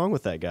 what's wrong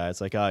with that guy?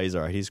 It's like, he's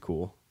all right. He's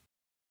cool.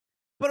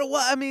 But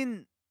I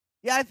mean,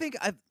 yeah, I think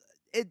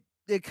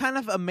it kind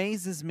of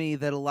amazes me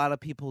that a lot of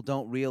people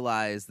don't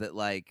realize that,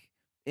 like,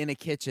 in a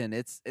kitchen,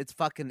 it's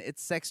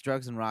sex,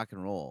 drugs, and rock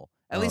and roll.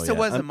 At least it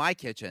was in my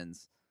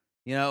kitchens.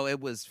 It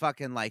was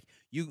fucking like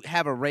you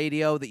have a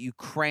radio that you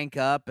crank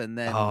up, and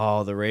then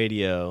the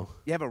radio.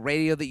 You have a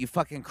radio that you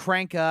fucking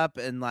crank up,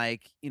 and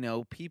like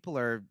people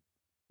are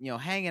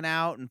hanging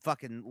out and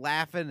fucking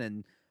laughing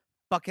and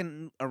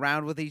fucking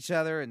around with each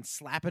other and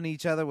slapping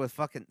each other with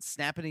fucking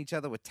snapping each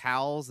other with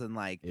towels and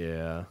like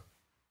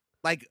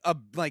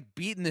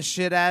beating the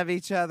shit out of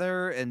each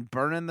other and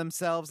burning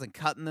themselves and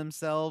cutting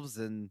themselves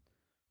and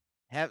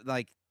have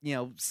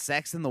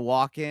sex in the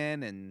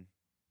walk-in. And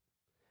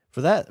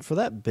for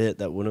that bit,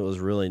 that when it was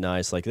really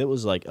nice, like it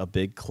was like a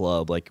big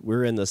club, like we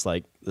were in this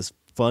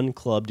fun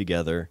club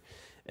together,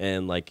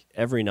 and like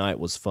every night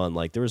was fun.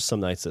 Like there was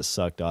some nights that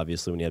sucked,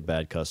 obviously, when you had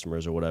bad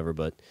customers or whatever,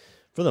 but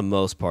for the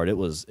most part, it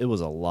was a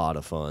lot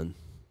of fun.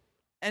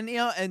 And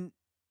and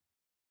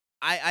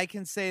I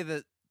can say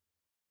that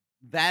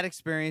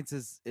experience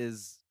is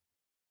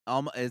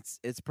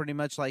it's pretty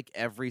much like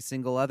every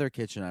single other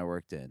kitchen I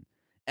worked in.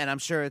 And I'm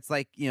sure it's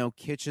like,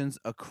 kitchens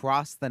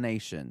across the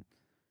nation.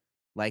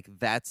 Like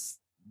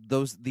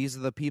these are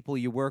the people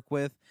you work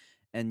with,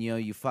 and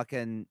you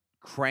fucking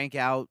crank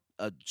out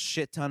a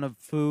shit ton of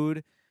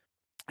food,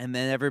 and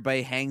then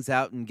everybody hangs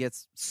out and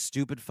gets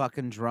stupid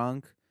fucking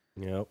drunk.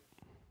 Yep.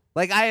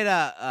 Like I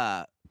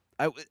had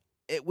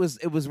it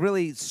was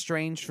really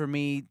strange for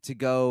me to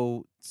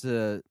go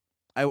to.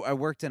 I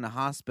worked in a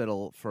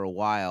hospital for a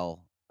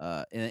while.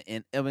 I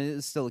mean, it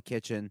was still a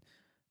kitchen,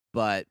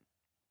 but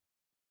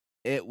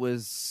it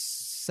was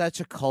such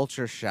a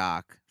culture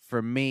shock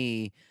for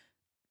me,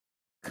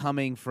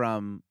 coming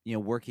from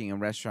working in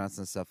restaurants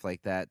and stuff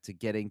like that, to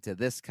getting to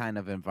this kind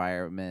of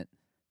environment,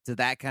 to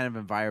that kind of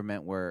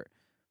environment where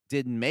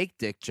didn't make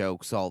dick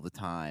jokes all the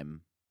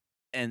time.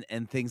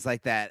 And things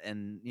like that,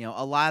 and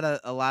a lot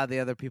of the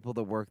other people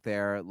that worked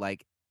there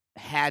like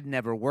had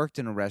never worked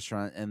in a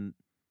restaurant, and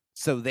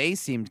so they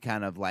seemed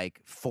kind of like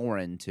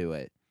foreign to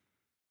it.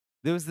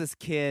 There was this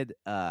kid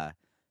that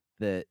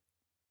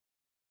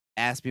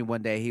asked me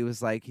one day. He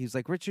was like,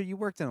 Richard, you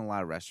worked in a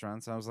lot of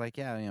restaurants. I was like,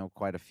 yeah,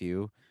 quite a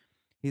few.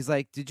 He's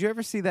like, did you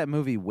ever see that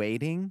movie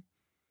Waiting?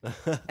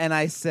 And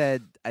I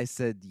said,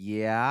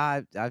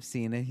 yeah, I've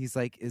seen it. He's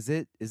like, is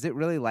it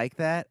really like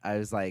that? I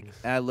was like,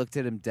 and I looked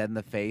at him dead in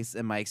the face,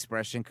 and my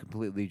expression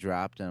completely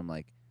dropped, and I'm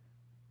like,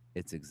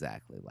 it's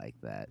exactly like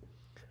that.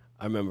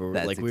 I remember,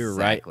 That's like we were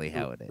exactly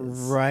how it is.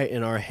 Right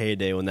in our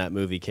heyday when that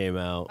movie came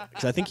out.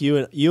 Because I think you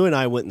and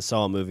I went and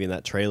saw a movie, and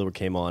that trailer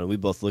came on, and we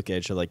both looked at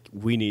each other like,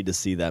 we need to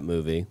see that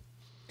movie.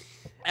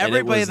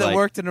 Everybody that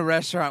worked in a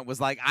restaurant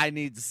was like, I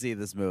need to see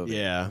this movie.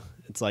 Yeah.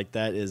 It's like,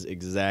 that is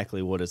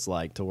exactly what it's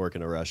like to work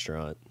in a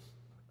restaurant.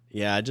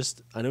 Yeah,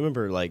 I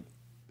remember like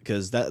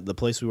because the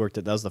place we worked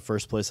at, that was the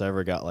first place I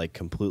ever got like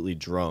completely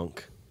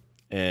drunk,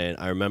 and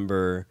I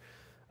remember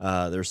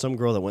there was some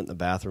girl that went in the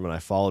bathroom and I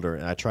followed her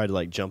and I tried to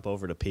like jump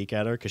over to peek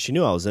at her because she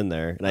knew I was in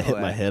there, and I hit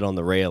my head on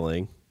the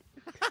railing.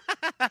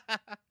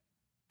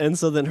 And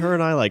so then her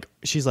and I like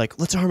she's like,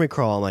 let's army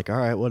crawl. I'm like, all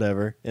right,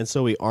 whatever. And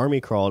so we army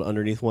crawled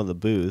underneath one of the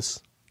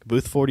booths,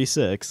 booth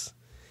 46,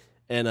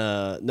 and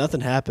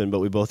nothing happened, but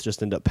we both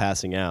just end up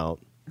passing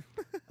out.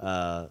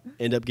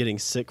 End up getting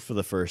sick for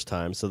the first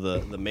time. So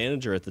the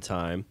manager at the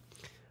time,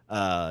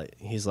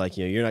 he's like,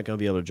 you're not going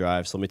to be able to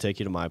drive, so let me take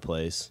you to my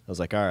place. I was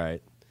like, all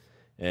right.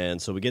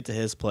 And so we get to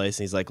his place,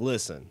 and he's like,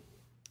 listen.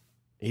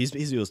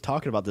 He was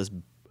talking about this,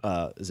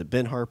 is it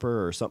Ben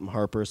Harper or something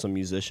Harper, some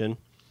musician?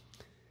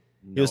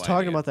 He was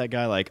talking about that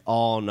guy like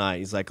all night.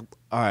 He's like,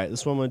 all right,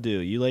 this is what I'm going to do.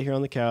 You lay here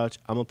on the couch.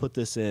 I'm going to put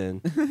this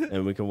in,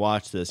 and we can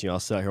watch this. I'll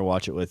sit out here and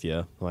watch it with you.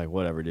 I'm like,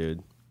 whatever,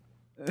 dude.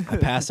 I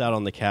pass out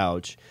on the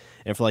couch.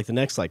 And for like the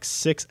next like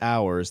 6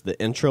 hours, the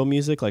intro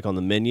music like on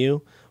the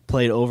menu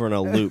played over in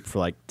a loop for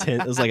like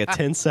 10. It was like a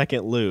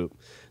 10-second loop.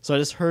 So I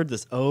just heard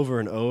this over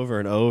and over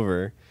and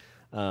over.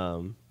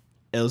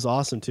 It was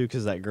awesome too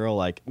because that girl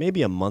like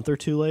maybe a month or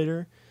two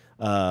later,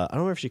 I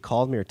don't know if she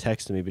called me or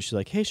texted me, but she's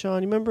like, "Hey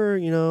Shawn, you remember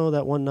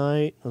that one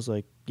night?" I was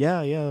like,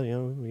 "Yeah, I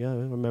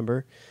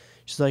remember."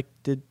 She's like,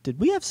 "Did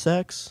we have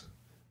sex?"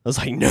 I was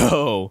like,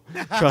 "No,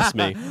 trust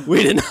me,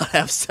 we did not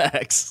have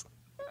sex."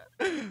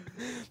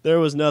 There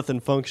was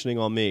nothing functioning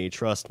on me.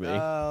 Trust me.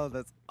 Oh,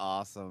 that's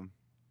awesome.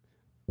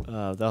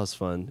 That was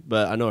fun.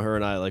 But I know her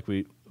and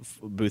I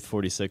booth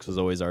 46 was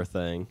always our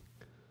thing.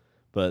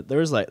 But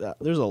there's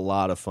a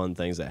lot of fun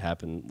things that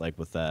happened like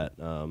with that.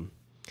 I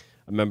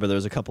remember there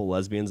was a couple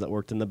lesbians that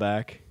worked in the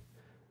back.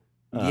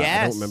 Yes.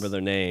 I don't remember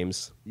their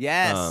names.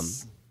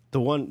 Yes. The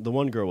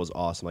one girl was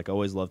awesome. Like I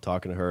always loved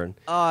talking to her. And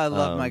oh, I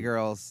love my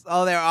girls.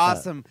 Oh, they're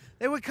awesome.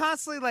 They would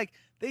constantly like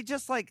they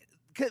just like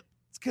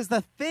because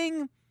the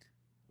thing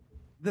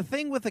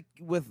with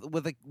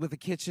a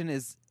kitchen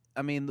is,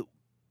 I mean,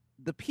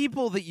 the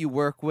people that you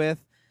work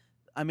with.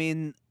 I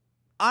mean,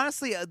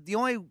 honestly, the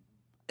only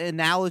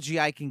analogy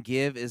I can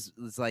give is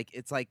like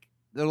it's like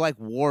they're like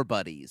war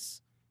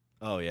buddies.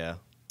 Oh yeah.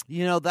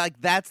 Like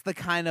that's the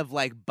kind of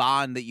like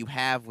bond that you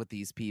have with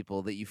these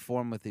people, that you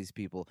form with these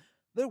people.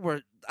 There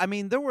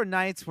were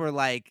nights where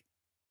like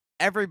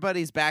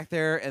everybody's back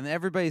there and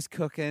everybody's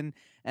cooking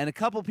and a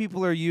couple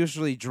people are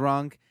usually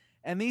drunk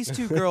and these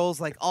two girls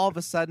like all of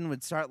a sudden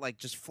would start like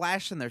just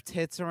flashing their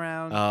tits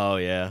around. Oh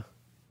yeah.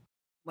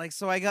 Like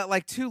so I got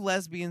like two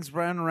lesbians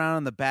running around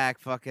in the back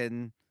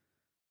fucking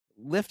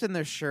lifting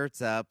their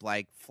shirts up,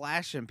 like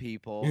flashing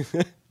people.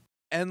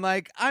 And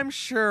like I'm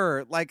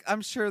sure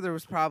there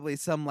was probably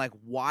some like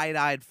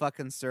wide-eyed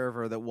fucking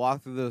server that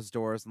walked through those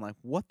doors and like,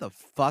 what the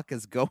fuck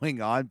is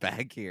going on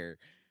back here?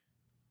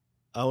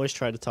 I always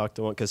tried to talk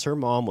to one because her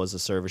mom was a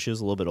server. She was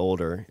a little bit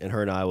older, and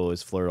her and I would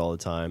always flirt all the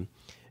time.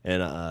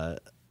 And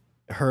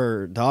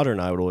her daughter and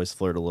I would always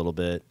flirt a little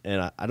bit.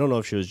 And I don't know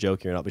if she was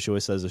joking or not, but she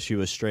always says if she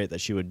was straight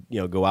that she would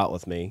go out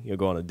with me,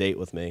 go on a date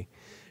with me.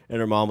 And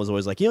her mom was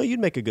always like, you'd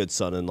make a good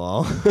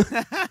son-in-law.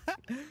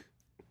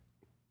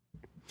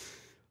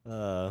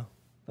 That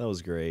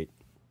was great.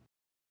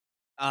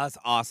 That's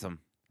awesome.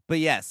 But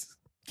yes,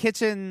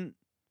 kitchen.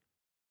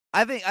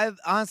 I think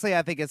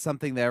it's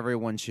something that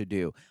everyone should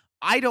do.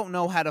 I don't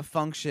know how to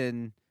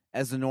function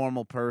as a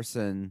normal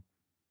person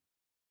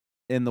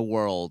in the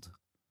world.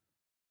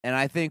 And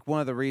I think one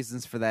of the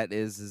reasons for that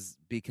is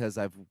because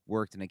I've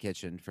worked in a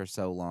kitchen for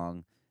so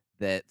long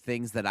that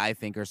things that I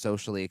think are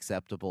socially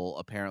acceptable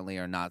apparently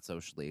are not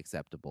socially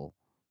acceptable.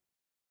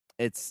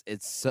 It's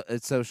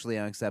socially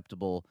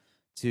unacceptable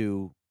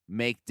to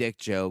make dick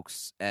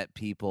jokes at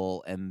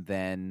people and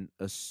then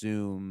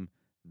assume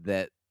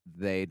that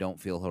they don't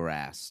feel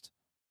harassed.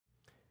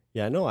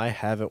 Yeah, I know I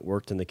haven't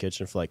worked in the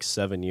kitchen for like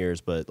 7 years,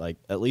 but like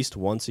at least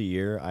once a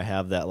year I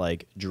have that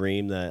like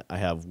dream that I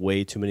have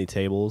way too many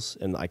tables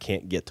and I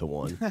can't get to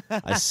one.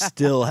 I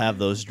still have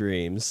those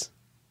dreams.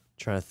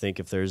 Trying to think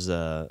if there's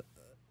the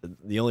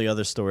only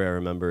other story I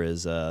remember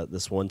is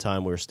this one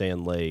time we were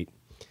staying late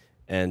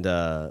and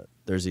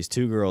there's these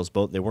two girls,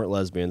 both they weren't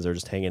lesbians, they're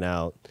just hanging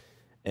out.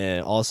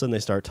 And all of a sudden they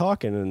start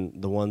talking, and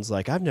the one's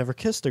like, I've never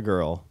kissed a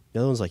girl. The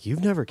other one's like,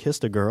 you've never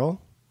kissed a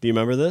girl? Do you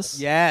remember this?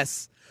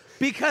 Yes.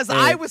 Because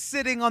I was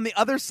sitting on the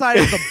other side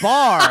of the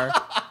bar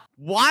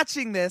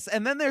watching this,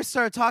 and then they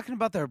started talking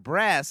about their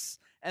breasts,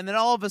 and then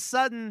all of a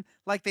sudden,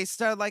 like, they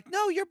start like,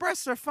 no, your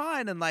breasts are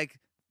fine, and like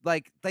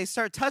they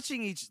start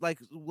touching each, like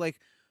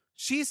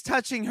she's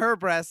touching her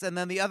breasts, and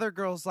then the other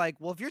girl's like,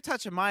 well, if you're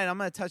touching mine, I'm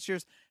gonna touch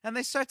yours, and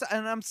they start to,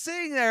 and I'm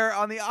sitting there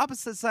on the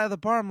opposite side of the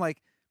bar, I'm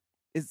like,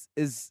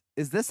 Is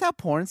this how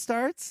porn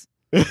starts?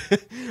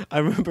 I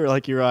remember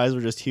like your eyes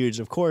were just huge.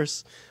 Of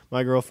course,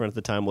 my girlfriend at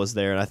the time was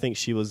there, and I think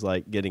she was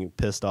like getting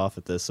pissed off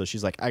at this. So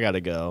she's like, I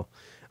gotta go.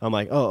 I'm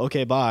like, oh,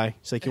 okay, bye.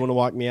 She's like, you want to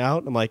walk me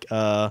out? I'm like,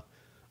 damn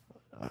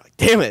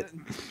it.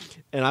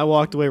 And I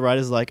walked away right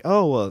as like,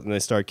 oh, well, and they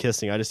start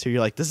kissing. I just hear you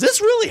like, does this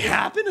really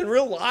happen in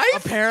real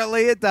life?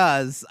 Apparently it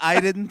does. I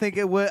didn't think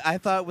it would. I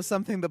thought it was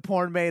something the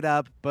porn made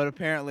up, but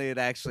apparently it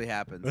actually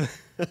happens.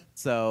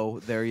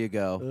 So there you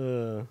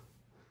go.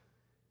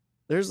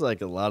 There's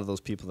like a lot of those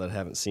people that I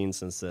haven't seen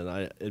since then.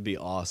 It'd be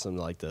awesome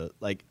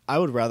I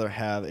would rather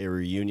have a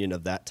reunion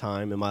of that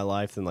time in my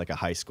life than like a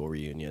high school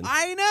reunion.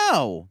 I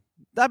know.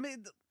 I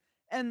mean,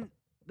 and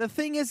the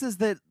thing is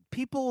that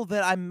people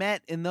that I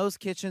met in those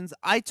kitchens,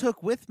 I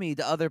took with me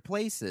to other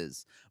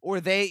places, or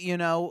they,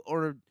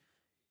 or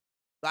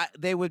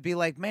they would be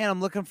like, "Man, I'm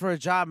looking for a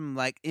job." I'm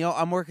like,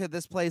 I'm working at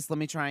this place. Let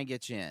me try and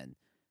get you in.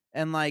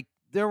 And like,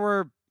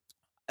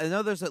 I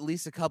know there's at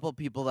least a couple of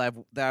people that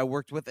I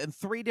worked with in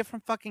 3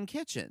 different fucking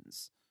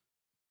kitchens.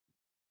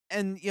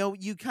 And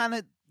you kind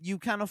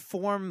of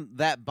form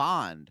that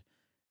bond,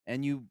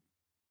 and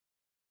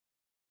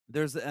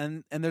there's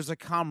a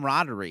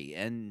camaraderie,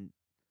 and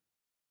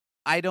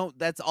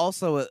that's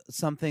also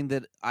something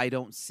that I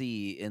don't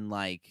see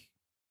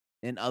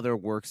in other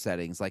work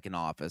settings, like an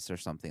office or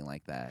something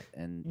like that.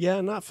 And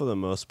yeah, not for the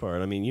most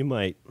part. I mean, you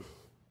might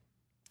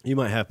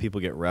have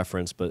people get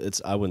referenced, but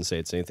I wouldn't say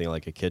it's anything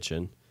like a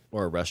kitchen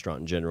or a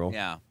restaurant in general.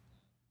 Yeah.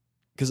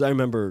 Because I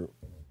remember,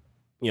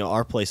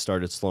 our place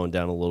started slowing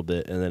down a little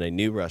bit, and then a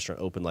new restaurant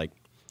opened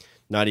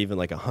not even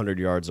 100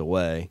 yards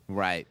away.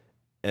 Right.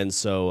 And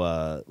so,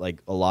 a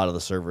lot of the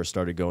servers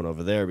started going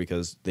over there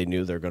because they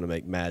knew they were going to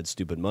make mad,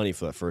 stupid money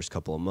for that first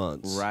couple of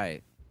months.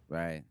 Right.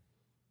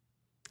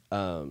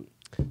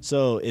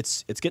 So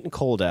it's getting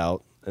cold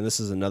out, and this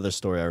is another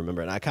story I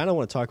remember, and I kind of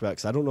want to talk about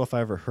because I don't know if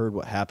I ever heard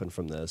what happened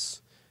from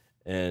this.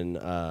 And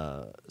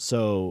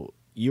so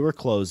you were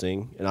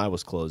closing, and I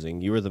was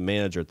closing. You were the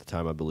manager at the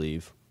time, I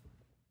believe,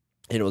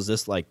 and it was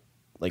this like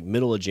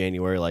middle of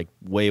January,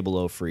 way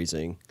below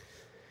freezing.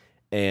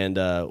 And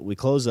we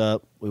close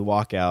up, we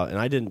walk out,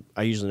 and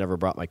I usually never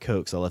brought my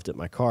Coke, so I left it in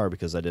my car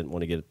because I didn't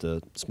want to get it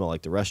to smell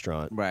like the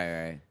restaurant.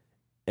 Right.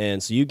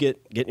 And so you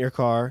get in your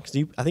car, because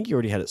I think you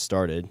already had it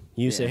started.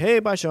 You say, hey,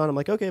 bye, Shawn. I'm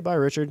like, okay, bye,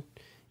 Richard.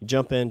 You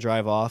jump in,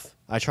 drive off.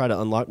 I try to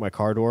unlock my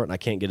car door, and I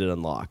can't get it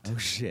unlocked. Oh,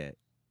 shit.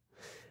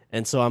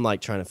 And so I'm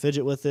trying to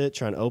fidget with it,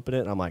 trying to open it,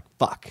 and I'm like,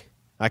 fuck.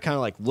 I kind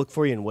of look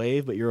for you and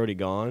wave, but you're already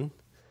gone.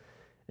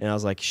 And I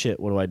was like, shit,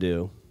 what do I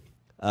do?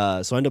 So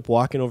I ended up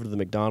walking over to the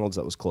McDonald's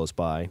that was close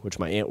by, which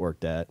my aunt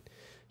worked at.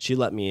 She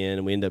let me in,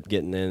 and we ended up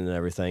getting in and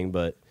everything.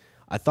 But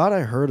I thought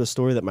I heard a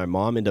story that my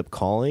mom ended up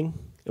calling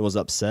and was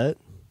upset.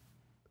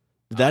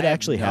 Did that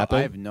actually happen?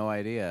 I have no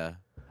idea.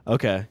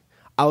 Okay.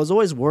 I was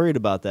always worried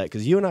about that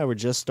because you and I were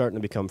just starting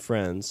to become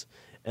friends.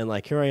 And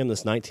here I am,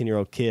 this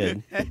 19-year-old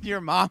kid. And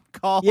your mom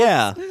called?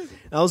 Yeah.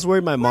 I was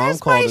worried my mom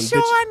called. Where's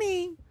my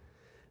Shawnee?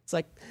 It's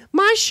like,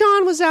 my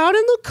Shawn was out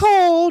in the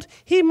cold.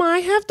 He might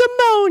have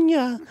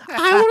pneumonia.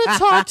 I want to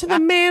talk to the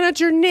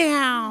manager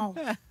now.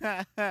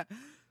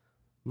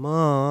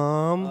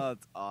 Mom. Oh,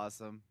 that's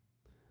awesome.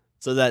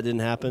 So that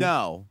didn't happen?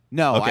 No.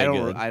 Okay,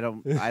 I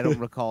don't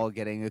recall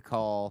getting a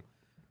call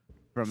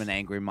from an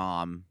angry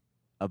mom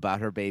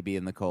about her baby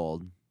in the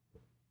cold.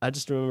 I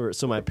just remember,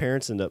 so my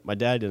dad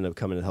ended up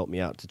coming to help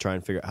me out to try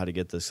and figure out how to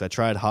get this. I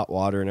tried hot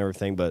water and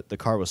everything, but the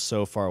car was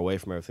so far away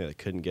from everything I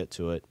couldn't get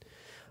to it.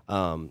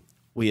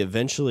 We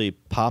eventually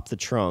popped the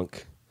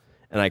trunk,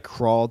 and I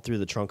crawled through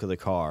the trunk of the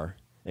car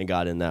and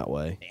got in that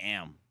way.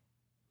 Damn.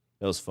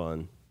 It was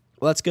fun.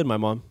 Well, that's good. My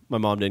mom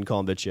didn't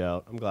call and bitch you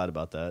out. I'm glad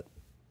about that.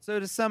 So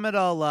to sum it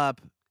all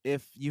up,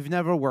 if you've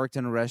never worked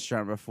in a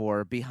restaurant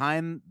before,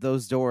 behind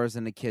those doors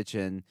in the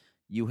kitchen,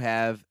 you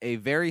have a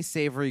very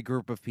savory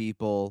group of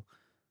people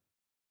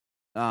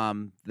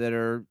and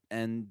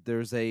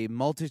there's a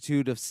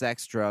multitude of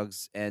sex,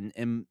 drugs, and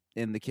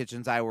in the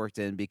kitchens I worked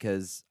in,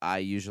 because I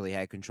usually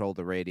had control of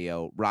the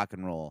radio, rock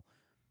and roll.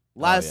 A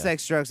lot of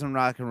sex, drugs, and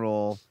rock and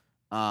roll.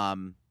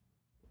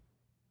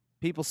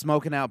 People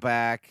smoking out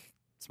back,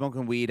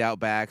 smoking weed out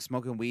back,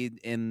 smoking weed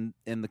in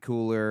the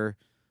cooler.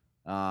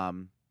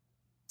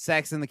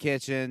 Sex in the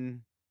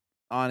kitchen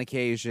on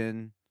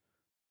occasion.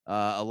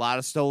 A lot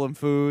of stolen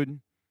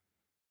food.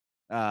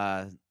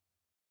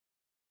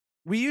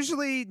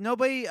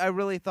 Nobody I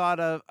really thought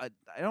of, I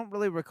don't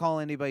really recall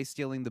anybody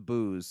stealing the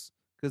booze,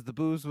 because the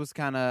booze was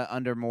kind of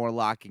under more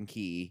lock and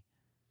key.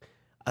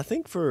 I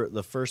think for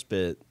the first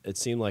bit, it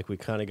seemed like we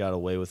kind of got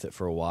away with it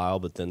for a while,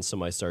 but then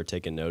somebody started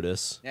taking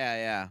notice.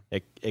 Yeah.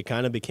 It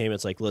kind of became,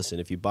 it's like, listen,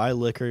 if you buy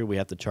liquor, we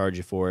have to charge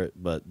you for it,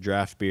 but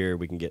draft beer,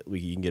 you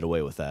can get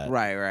away with that.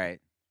 Right.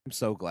 I'm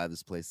so glad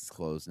this place is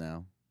closed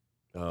now.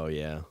 Oh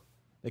yeah.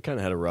 They kind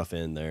of had a rough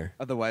end there.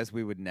 Otherwise,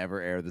 we would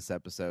never air this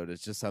episode.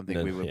 It's just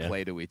something we would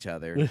play to each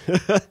other.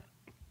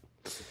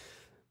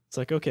 It's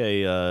like,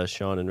 okay,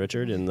 Shawn and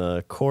Richard, in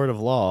the court of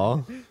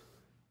law.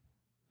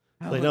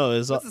 Like, no,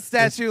 what's the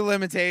statute of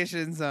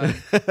limitations on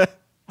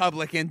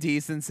public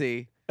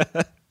indecency?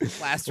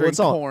 Plastering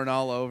corn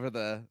all over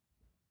the.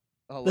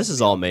 This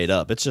is all made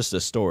up. It's just a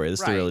story.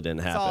 This really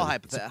didn't happen.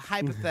 It's all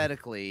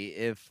hypothetically,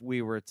 if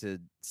we were to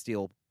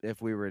steal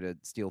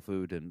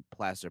food and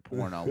plaster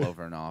porn all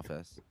over an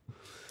office.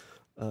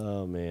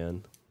 Oh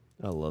man,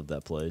 I love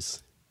that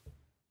place.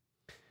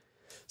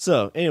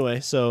 So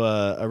anyway,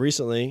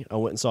 recently I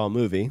went and saw a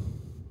movie.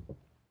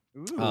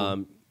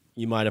 Ooh.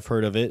 You might have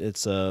heard of it.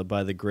 It's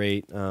by the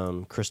great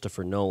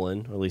Christopher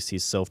Nolan, or at least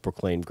he's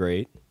self-proclaimed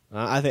great.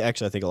 I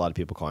think a lot of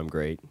people call him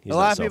great. He's A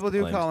not lot of people do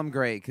self-proclaimed. call him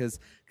great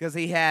because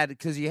you had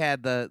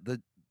the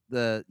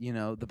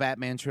the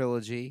Batman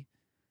trilogy.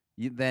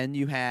 Then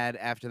you had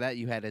after that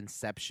you had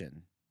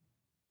Inception.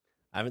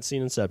 I haven't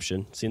seen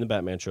Inception. Seen the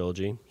Batman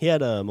trilogy. He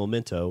had a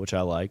Memento, which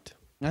I liked.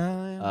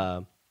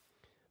 Yeah.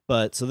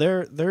 But so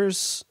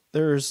there's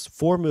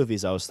 4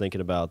 movies I was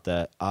thinking about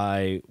that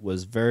I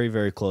was very,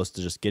 very close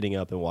to just getting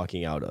up and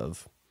walking out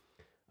of.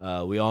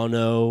 We all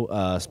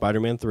know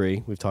Spider-Man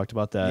 3. We've talked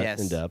about that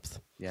in depth.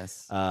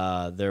 Yes.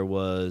 There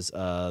was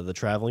the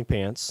Traveling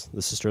Pants,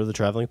 the Sister of the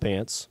Traveling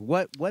Pants.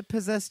 What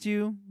possessed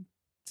you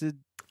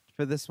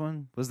for this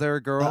one? Was there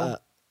a girl?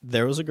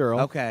 There was a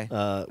girl. Okay.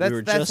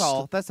 That's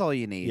all. That's all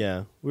you need.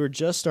 Yeah. We were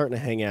just starting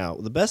to hang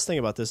out. The best thing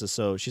about this is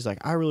she's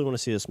like, I really want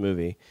to see this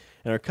movie.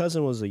 And her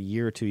cousin was a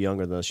year or 2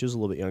 younger than us. She was a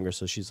little bit younger.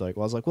 So she's like,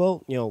 I was like,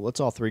 well, let's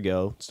all 3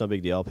 go. It's no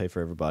big deal. I'll pay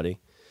for everybody.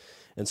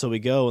 And so we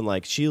go,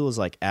 and she was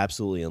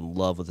absolutely in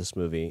love with this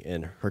movie.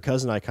 And her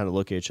cousin and I kind of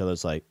look at each other.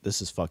 It's like,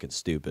 this is fucking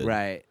stupid.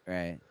 Right.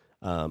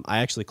 I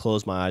actually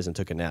closed my eyes and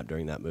took a nap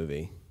during that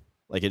movie.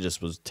 It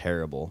just was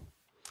terrible.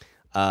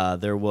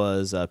 There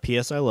was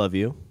P.S. I Love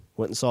You.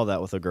 Went and saw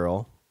that with a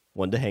girl.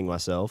 Wanted to hang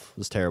myself. It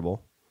was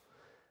terrible.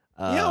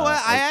 You know what?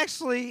 I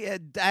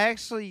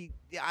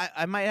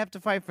might have to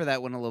fight for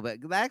that one a little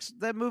bit.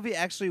 That movie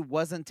actually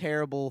wasn't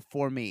terrible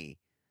for me.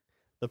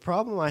 The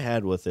problem I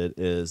had with it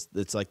is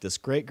it's this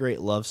great,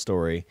 great love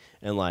story,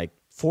 and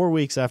 4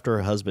 weeks after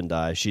her husband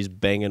dies, she's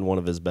banging one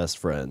of his best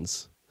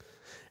friends.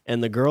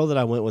 And the girl that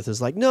I went with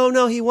is like,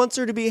 no, he wants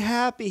her to be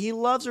happy. He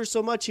loves her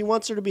so much, he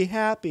wants her to be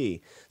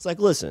happy. It's like,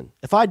 listen,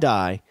 if I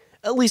die,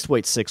 at least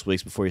wait 6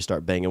 weeks before you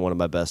start banging one of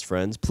my best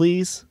friends,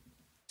 please.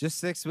 Just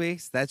 6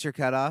 weeks? That's your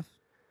cutoff?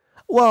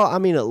 Well, I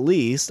mean, at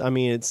least. I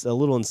mean, it's a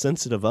little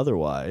insensitive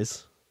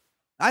otherwise.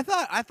 I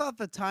thought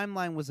the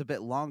timeline was a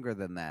bit longer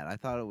than that. I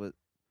thought it was.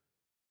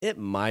 It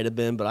might have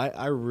been, but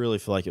I really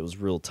feel like it was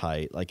real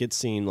tight. It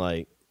seemed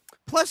like.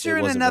 Plus, you're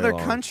in another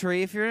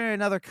country. If you're in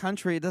another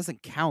country, it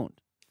doesn't count.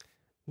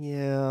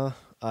 Yeah,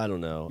 I don't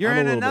know. You're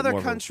in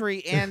another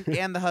country, and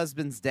the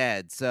husband's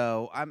dead.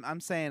 So I'm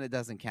saying it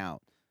doesn't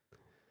count.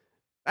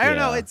 I don't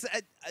know. It's.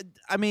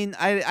 I mean,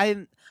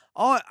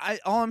 all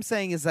I'm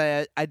saying is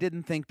that I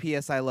didn't think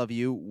P.S. I Love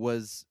You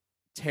was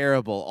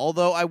terrible.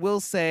 Although I will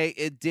say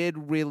it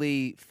did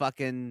really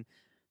fucking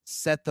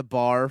set the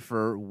bar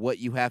for what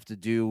you have to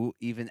do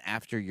even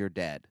after you're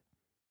dead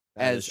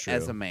as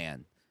a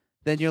man.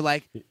 Then you're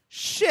like,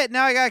 shit,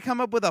 now I gotta come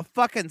up with a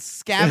fucking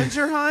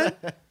scavenger hunt?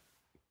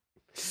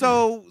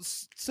 So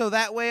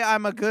that way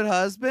I'm a good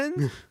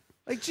husband?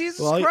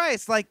 Jesus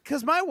Christ.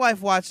 Because my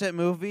wife watched that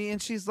movie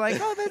and she's like,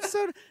 oh, that's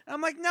so.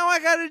 I'm like, no, I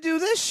gotta do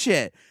this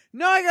shit.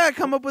 No, I gotta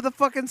come up with a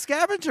fucking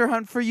scavenger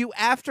hunt for you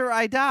after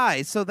I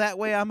die. So that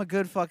way I'm a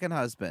good fucking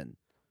husband.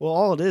 Well,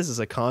 all it is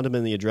a condom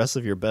in the address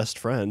of your best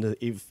friend,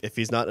 if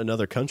he's not in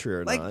another country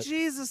or not.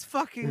 Jesus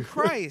fucking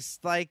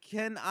Christ.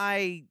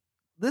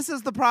 This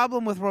is the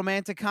problem with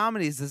romantic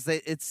comedies, is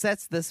that it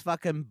sets this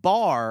fucking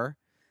bar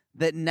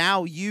that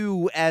now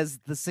you, as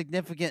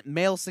the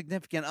male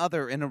significant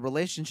other in a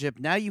relationship,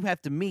 now you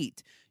have to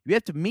meet. You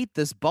have to meet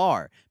this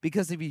bar,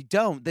 because if you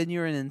don't, then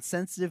you're an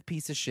insensitive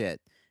piece of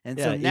shit. And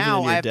so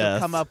now I have to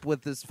come up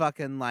with this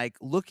fucking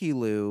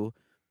looky-loo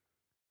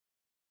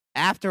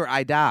after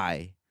I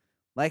die.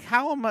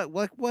 How am I?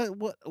 What?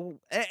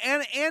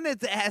 And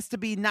it has to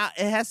be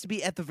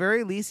at the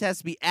very least, has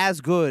to be as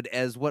good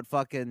as what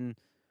fucking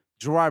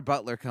Gerard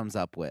Butler comes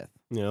up with.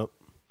 Yep.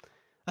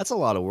 That's a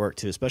lot of work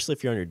too, especially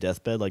if you're on your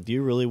deathbed. Do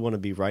you really want to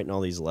be writing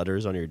all these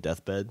letters on your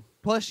deathbed?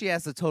 Plus, she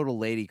has a total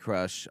lady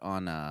crush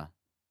on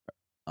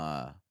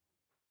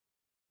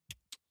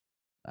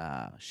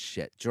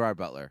Gerard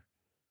Butler.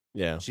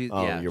 Yeah.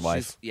 Your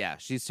wife.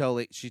 She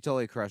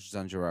totally crushes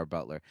on Gerard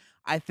Butler.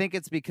 I think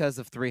it's because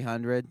of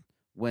 300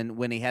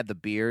 when he had the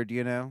beard,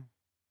 I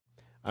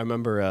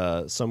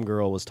remember some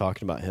girl was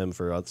talking about him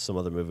for some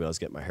other movie. I was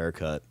getting my hair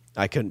cut.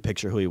 I couldn't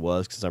picture who he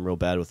was because I'm real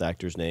bad with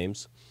actors'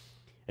 names.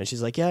 And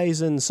she's like, yeah,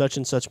 he's in such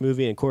and such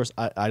movie. And of course,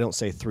 I don't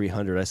say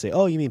 300. I say,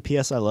 oh, you mean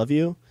P.S. I Love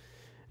You?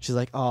 She's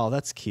like, oh,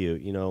 that's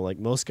cute.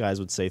 Most guys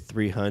would say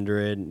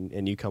 300,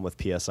 and you come with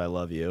P.S. I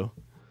Love You.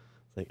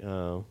 It's like,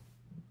 oh,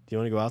 do you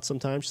want to go out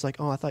sometime? She's like,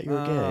 oh, I thought you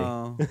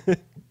were gay.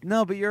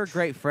 No, but you're a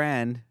great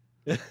friend.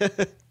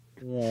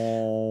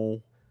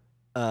 Whoa.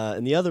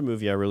 And the other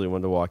movie I really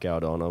wanted to walk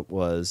out on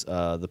was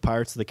the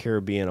Pirates of the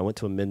Caribbean. I went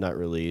to a midnight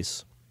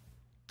release.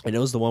 And it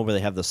was the one where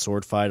they have the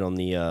sword fight on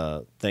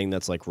the thing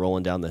that's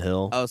rolling down the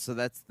hill. Oh, so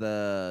that's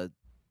the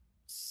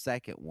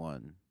second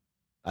one.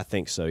 I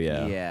think so,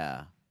 yeah.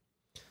 Yeah.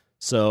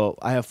 So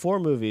I have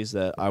 4 movies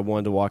that I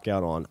wanted to walk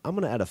out on. I'm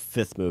going to add a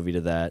 5th movie to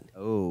that.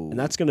 Oh. And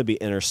that's going to be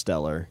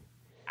Interstellar.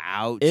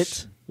 Ouch.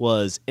 It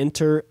was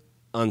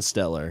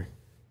Unstellar.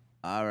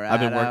 All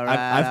right,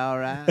 all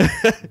right.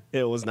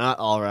 It was not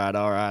all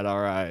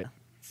right.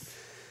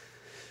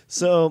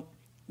 So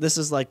this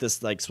is like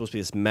this like supposed to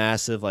be this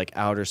massive like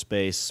outer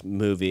space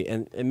movie,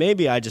 and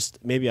maybe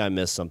I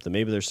missed something.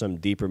 Maybe there's some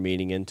deeper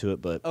meaning into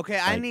it, but Okay,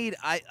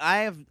 like, I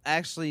have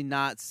actually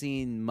not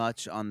seen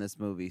much on this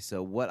movie,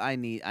 so what I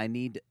need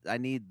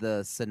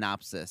the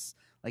synopsis.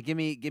 Like give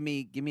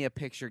me a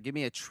picture, give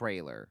me a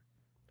trailer.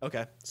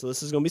 okay, so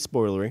this is gonna be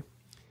spoilery.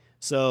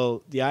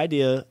 So the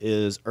idea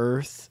is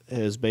Earth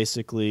is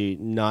basically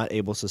not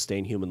able to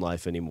sustain human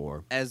life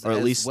anymore, Or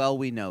at least well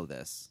we know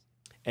this.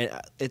 And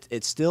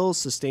it still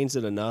sustains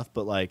it enough,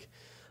 but like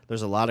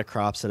there's a lot of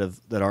crops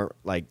that aren't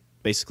like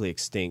basically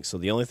extinct. So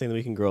the only thing that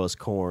we can grow is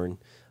corn.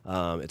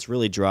 It's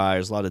really dry.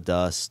 There's a lot of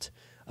dust.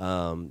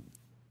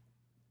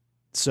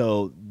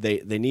 So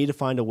they need to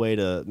find a way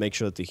to make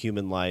sure that the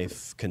human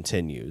life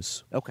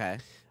continues. Okay.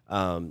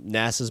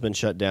 NASA's been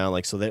shut down.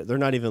 Like so they're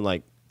not even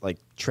like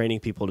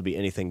training people to be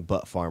anything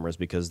but farmers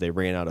because they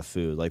ran out of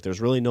food. Like there's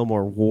really no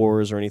more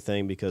wars or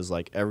anything because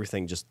like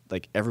everything just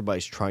like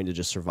everybody's trying to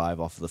just survive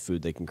off of the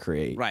food they can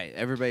create. Right.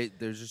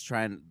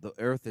 The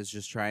Earth is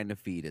just trying to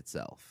feed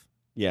itself.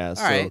 Yeah.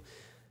 So right.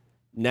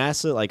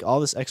 NASA, like all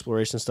this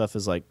exploration stuff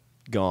is like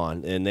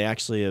gone. And they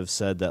actually have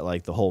said that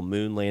like the whole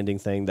moon landing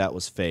thing, that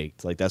was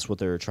faked. Like that's what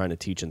they're trying to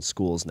teach in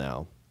schools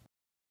now.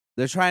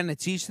 They're trying to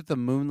teach that the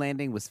moon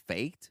landing was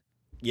faked?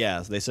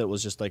 Yeah, they said it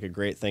was just like a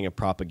great thing of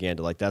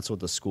propaganda. Like that's what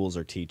the schools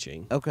are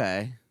teaching.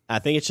 Okay. I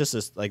think it's just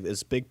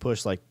this big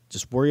push. Like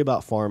just worry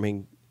about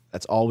farming.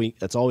 That's all we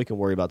can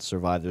worry about to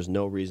survive. There's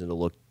no reason to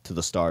look to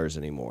the stars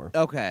anymore.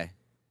 Okay.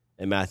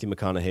 And Matthew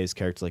McConaughey's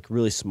character, like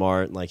really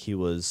smart, and like he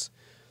was,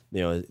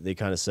 they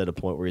kind of set a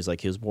point where he's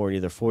like he was born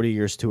either 40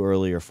 years too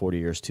early or 40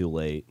 years too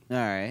late. All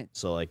right.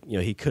 So like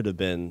he could have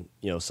been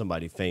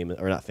somebody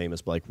famous or not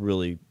famous, but like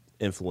really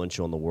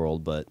influential in the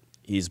world. But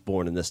he's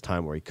born in this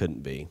time where he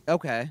couldn't be.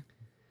 Okay.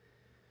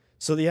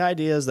 So the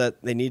idea is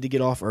that they need to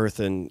get off Earth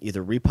and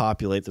either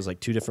repopulate. There's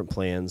like two different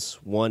plans.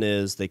 One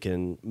is they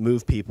can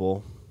move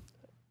people,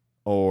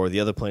 or the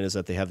other plan is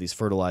that they have these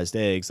fertilized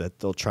eggs that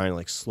they'll try and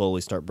like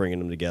slowly start bringing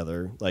them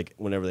together, like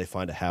whenever they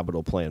find a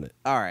habitable planet.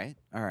 All right.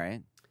 All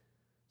right.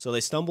 So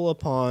they stumble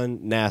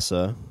upon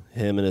NASA,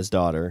 him and his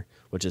daughter,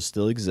 which is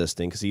still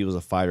existing because he was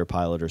a fighter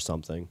pilot or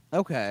something.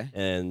 Okay.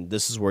 And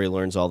this is where he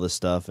learns all this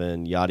stuff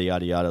and yada,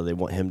 yada, yada. They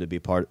want him to be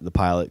part of the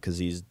pilot because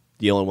he's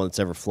the only one that's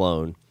ever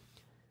flown.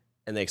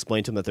 And they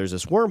explain to him that there's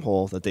this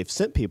wormhole that they've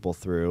sent people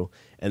through,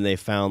 and they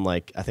found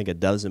like I think a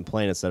dozen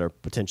planets that are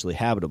potentially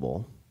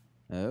habitable.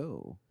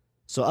 Oh.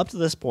 So up to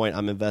this point,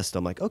 I'm invested.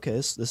 I'm like, okay,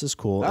 this is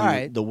cool. All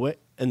right.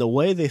 The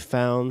way they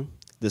found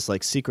this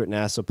like secret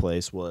NASA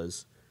place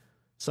was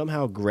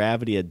somehow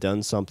gravity had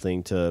done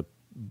something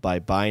by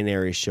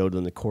binary showed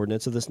them the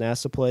coordinates of this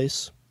NASA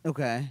place.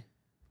 Okay.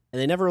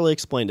 And they never really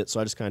explained it,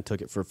 so I just kind of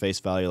took it for face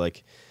value,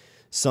 like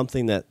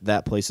something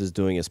that place is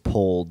doing is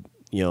pulled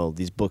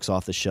these books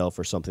off the shelf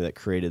or something that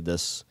created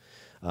this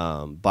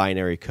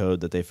binary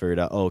code that they figured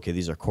out, oh, okay,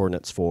 these are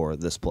coordinates for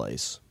this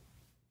place.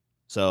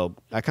 So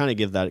I kind of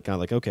give that kind of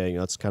like, okay,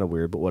 it's kind of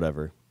weird, but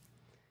whatever.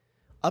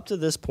 Up to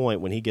this point,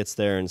 when he gets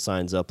there and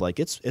signs up, like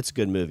it's a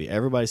good movie.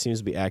 Everybody seems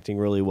to be acting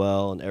really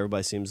well, and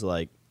everybody seems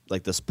like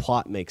this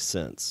plot makes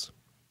sense.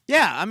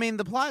 Yeah, I mean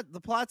the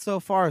plot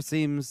so far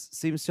seems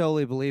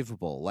totally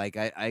believable. Like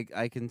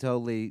I can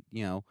totally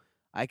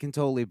I can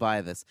totally buy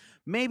this.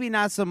 Maybe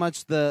not so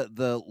much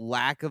the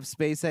lack of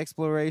space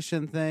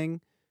exploration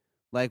thing,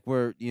 like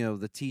where,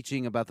 the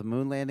teaching about the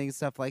moon landing and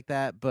stuff like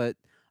that, but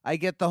I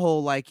get the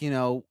whole like,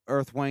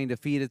 Earth wanting to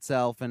feed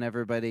itself and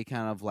everybody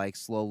kind of like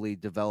slowly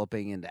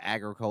developing into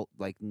agriculture,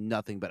 like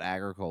nothing but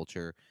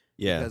agriculture.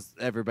 Yeah. Because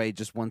everybody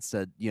just wants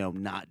to,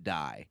 not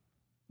die.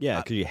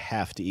 Yeah, because you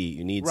have to eat.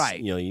 You need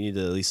you need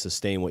to at least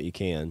sustain what you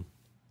can.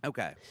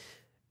 Okay.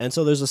 And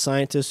so there's a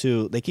scientist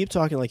who they keep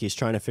talking like he's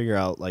trying to figure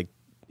out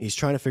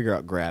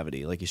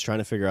gravity. Like he's trying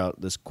to figure out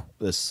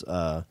this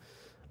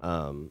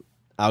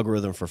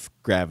algorithm for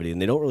gravity, and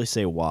they don't really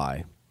say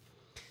why.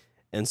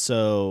 And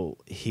so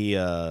he's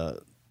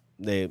like,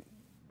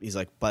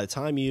 by the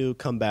time you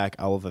come back,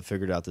 I will have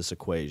figured out this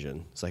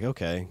equation. It's like,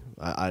 okay,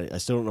 I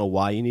still don't know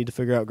why you need to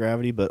figure out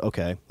gravity, but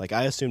okay. Like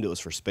I assumed it was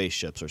for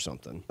spaceships or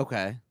something.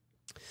 Okay.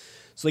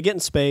 So they get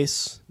in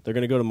space. They're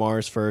going to go to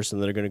Mars first,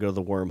 and then they're going to go to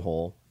the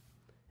wormhole.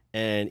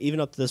 And even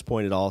up to this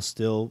point, it all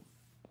still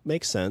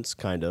makes sense,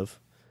 kind of.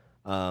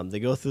 They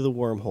go through the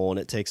wormhole, and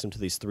it takes them to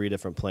these 3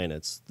 different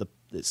planets.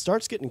 It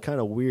starts getting kind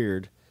of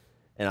weird,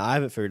 and I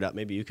haven't figured out,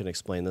 maybe you can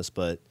explain this,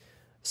 but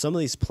some of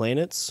these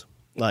planets,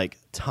 like,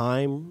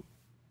 time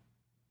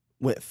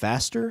went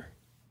faster.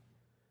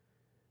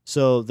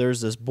 So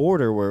there's this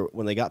border where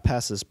when they got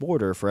past this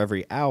border, for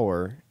every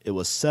hour, it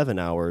was 7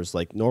 hours,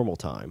 like normal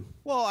time.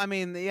 Well, I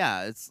mean,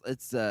 yeah,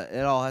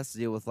 it all has to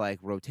do with, like,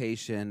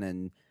 rotation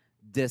and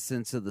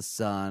distance of the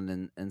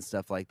sun and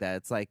stuff like that.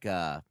 It's like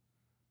how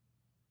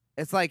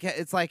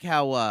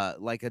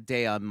like a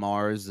day on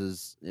Mars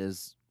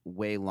is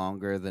way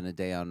longer than a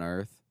day on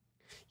Earth.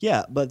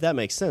 Yeah, but that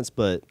makes sense.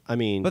 But I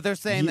mean, but they're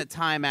saying that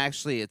time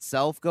actually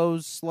itself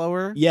goes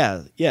slower.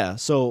 Yeah.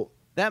 So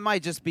that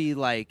might just be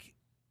like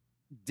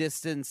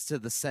distance to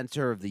the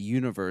center of the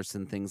universe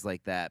and things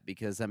like that.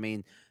 Because I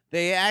mean,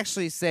 They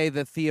actually say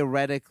that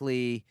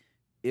theoretically,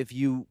 if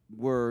you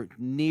were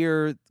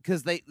near,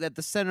 because they at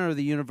the center of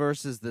the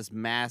universe is this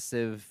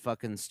massive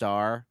fucking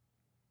star,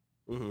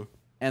 Mm-hmm.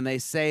 and they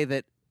say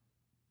that.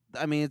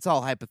 I mean, it's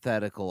all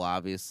hypothetical.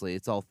 Obviously,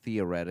 it's all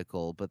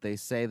theoretical. But they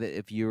say that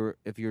if you're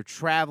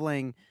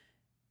traveling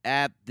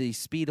at the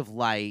speed of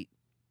light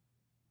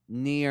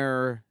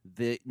near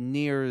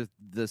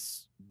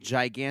this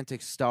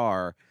gigantic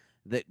star,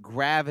 that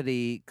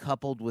gravity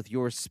coupled with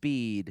your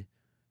speed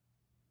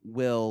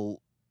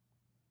will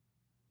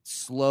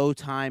slow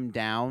time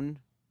down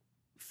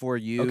for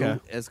you Okay.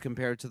 as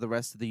compared to the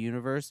rest of the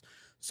universe.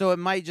 So it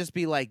might just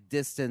be like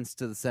distance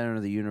to the center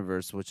of the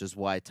universe, which is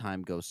why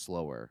time goes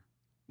slower.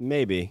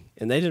 Maybe,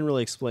 and they didn't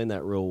really explain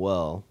that real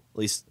well.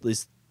 At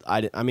least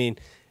I mean,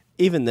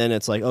 even then,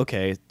 it's like,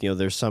 okay,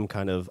 there's some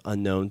kind of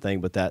unknown thing,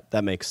 but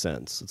that makes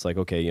sense. It's like,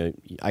 okay,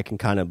 I can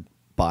kind of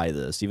buy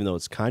this, even though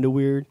it's kind of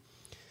weird.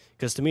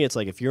 Because to me, it's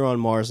like if you're on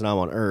Mars and I'm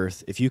on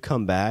Earth, if you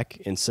come back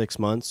in 6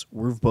 months,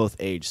 we've both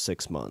aged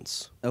 6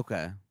 months.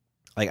 Okay.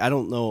 Like I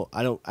don't know,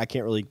 I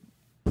can't really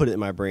put it in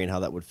my brain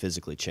how that would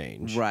physically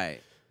change. Right.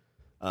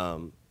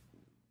 The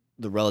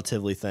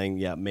relatively thing,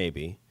 yeah,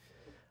 maybe.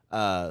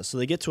 So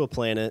they get to a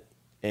planet,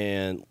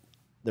 and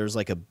there's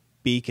like a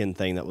beacon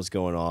thing that was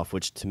going off,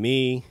 which to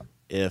me,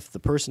 if the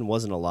person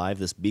wasn't alive,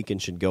 this beacon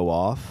should go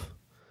off,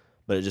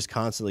 but it just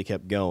constantly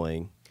kept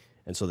going.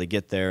 And so they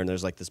get there, and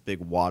there's like this big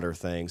water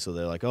thing. So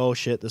they're like, oh,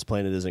 shit, this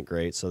planet isn't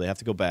great. So they have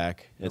to go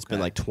back. And it's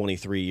been like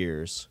 23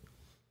 years.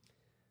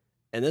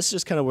 And this is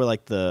just kind of where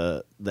like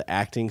the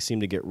acting seemed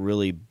to get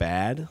really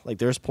bad. Like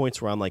there's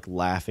points where I'm like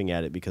laughing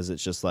at it because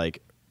it's just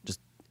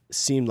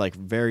seemed like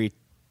very...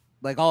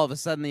 Like all of a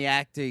sudden the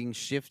acting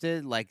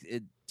shifted, like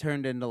it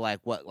turned into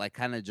like what, like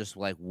kind of just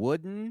like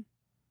wooden.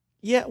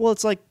 Yeah, well,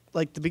 it's like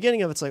the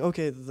beginning of it's like,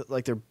 okay,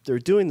 like they're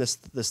doing this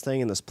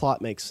thing and this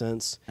plot makes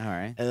sense. All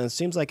right. And it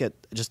seems like at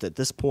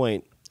this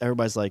point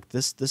everybody's like,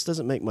 this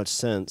doesn't make much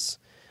sense.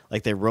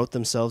 Like they wrote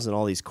themselves in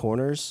all these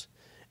corners,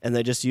 and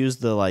they just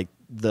used the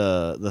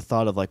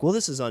thought of like, well,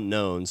 this is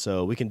unknown,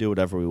 so we can do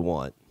whatever we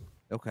want.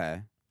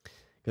 Okay.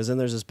 Because then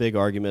there's this big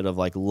argument of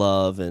like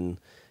love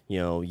and,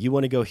 you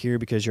want to go here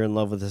because you're in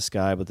love with this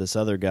guy, but this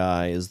other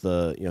guy is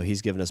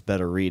he's giving us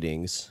better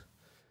readings.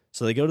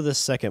 So they go to this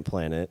second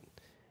planet,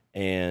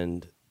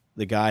 and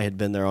the guy had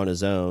been there on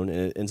his own, and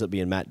it ends up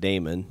being Matt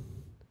Damon.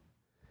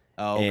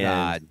 Oh,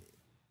 God.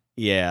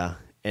 Yeah,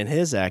 and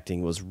his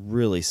acting was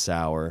really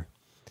sour.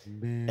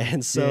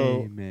 And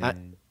so,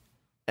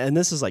 and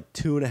this is like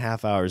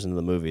 2.5 hours into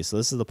the movie, so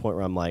this is the point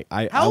where I'm like,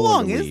 how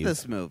long is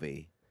this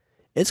movie?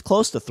 It's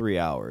close to 3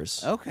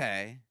 hours.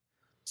 Okay.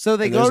 So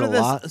they go to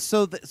this.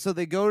 So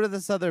they go to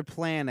this other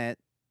planet,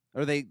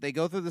 or they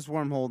go through this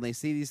wormhole, and they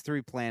see these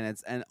 3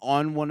 planets, and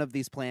on one of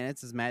these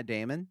planets is Matt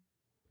Damon.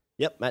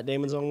 Yep, Matt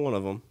Damon's on one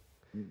of them.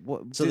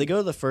 They go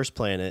to the first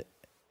planet,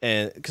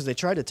 and because they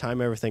tried to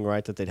time everything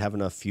right that they'd have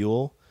enough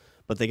fuel,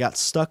 but they got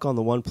stuck on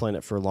the one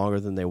planet for longer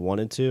than they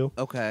wanted to.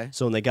 Okay.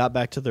 So when they got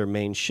back to their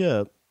main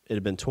ship, it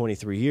had been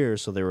 23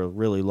 years, so they were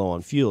really low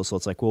on fuel. So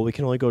it's like, well, we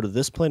can only go to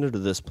this planet or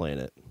this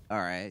planet. All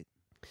right.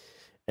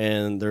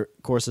 And of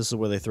course, this is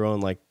where they throw in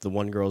like the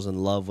one girl's in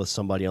love with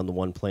somebody on the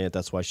one planet.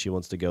 That's why she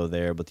wants to go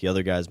there. But the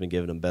other guy's been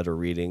giving him better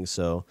readings,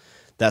 so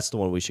that's the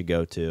one we should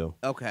go to.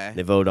 Okay.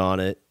 They vote on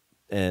it,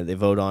 and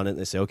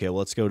they say, okay, well,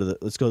 let's go to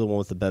the one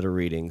with the better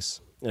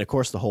readings. And of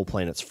course, the whole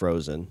planet's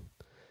frozen.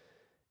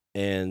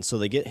 And so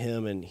they get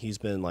him, and he's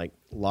been like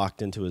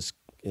locked into his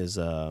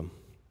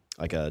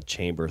like a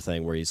chamber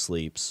thing where he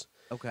sleeps.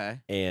 Okay.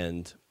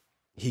 And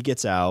he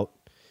gets out.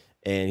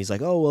 And he's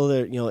like, oh, well,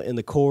 in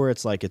the core,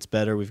 it's like it's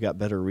better. We've got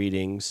better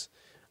readings.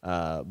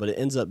 But it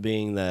ends up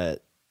being that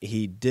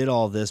he did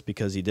all this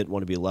because he didn't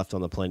want to be left on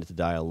the planet to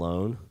die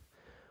alone,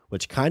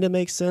 which kind of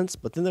makes sense.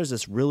 But then there's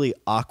this really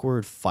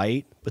awkward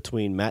fight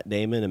between Matt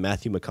Damon and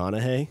Matthew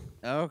McConaughey.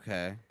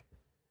 Okay.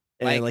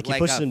 And he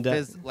pushes him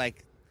down. Why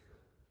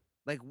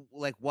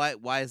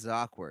is it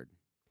awkward?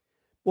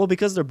 Well,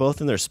 because they're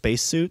both in their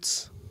space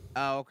suits.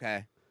 Oh,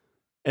 okay.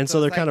 And so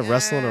they're kind of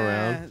wrestling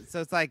around.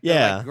 So it's like,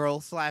 like girl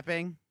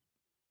slapping.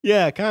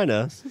 Yeah, kind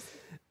of.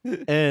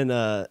 And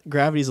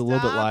gravity's a little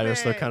bit lighter,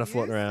 so they're kind of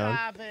floating around.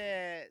 Stop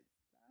it.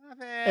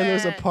 And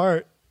there's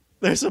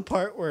a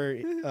part where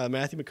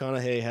Matthew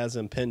McConaughey has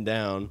him pinned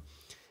down,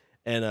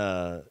 and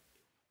I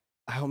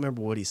don't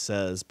remember what he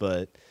says,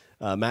 but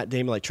Matt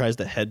Damon like tries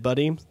to headbutt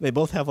him. They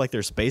both have like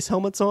their space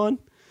helmets on,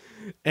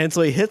 and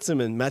so he hits him,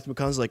 and Matthew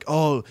McConaughey's like,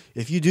 "Oh,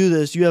 if you do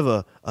this, you have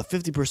a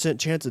 50%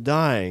 chance of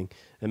dying."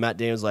 And Matt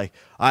Damon's like,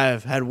 I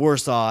have had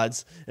worse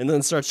odds, and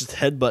then starts just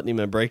headbutting him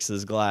and breaks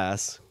his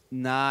glass.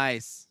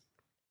 Nice.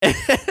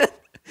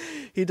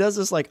 He does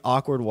this like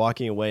awkward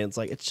walking away, and it's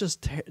like it's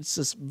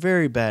just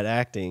very bad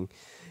acting.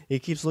 He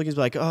keeps looking, he's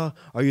like, "Oh,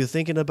 are you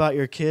thinking about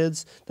your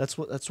kids? That's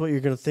what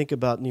you're gonna think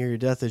about near your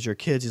death is your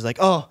kids." He's like,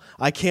 "Oh,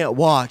 I can't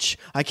watch,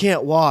 and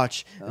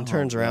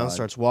turns around,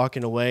 starts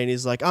walking away, and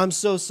he's like, "I'm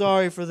so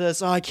sorry for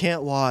this. Oh, I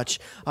can't watch.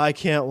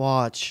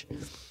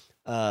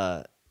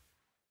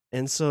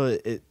 And so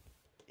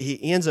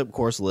he ends up, of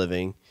course,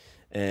 living,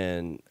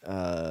 and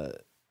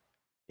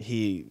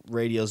he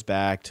radios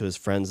back to his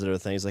friends that are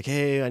things like,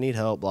 hey, I need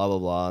help, blah, blah,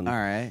 blah. And, All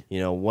right.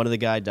 one of the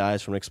guy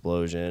dies from an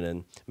explosion,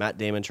 and Matt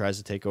Damon tries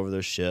to take over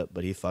their ship,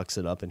 but he fucks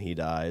it up and he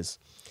dies.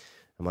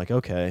 I'm like,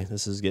 okay,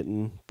 this is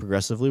getting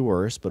progressively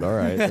worse, but all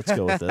right, let's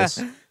go with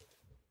this.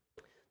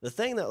 The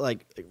thing that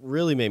like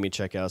really made me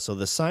check out, so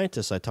the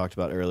scientist I talked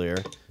about earlier,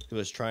 who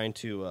was trying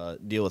to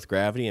deal with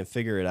gravity and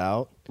figure it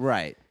out,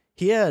 Right.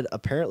 he had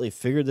apparently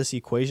figured this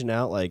equation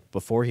out like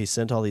before he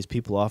sent all these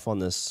people off on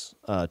this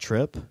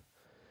trip.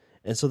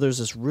 And so there's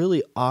this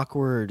really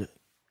awkward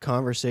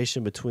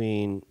conversation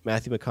between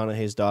Matthew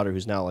McConaughey's daughter,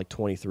 who's now like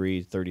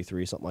 23,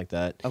 33, something like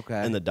that, Okay.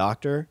 and the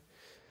doctor.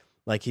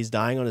 Like he's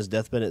dying on his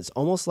deathbed. It's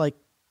almost like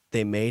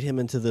they made him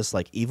into this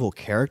like evil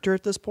character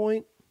at this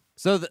point.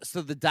 So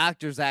the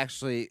doctor's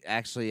actually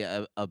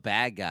a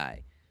bad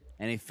guy,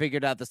 and he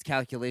figured out this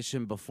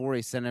calculation before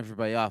he sent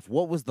everybody off.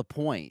 What was the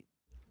point?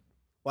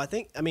 Well,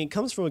 I mean, it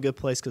comes from a good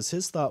place because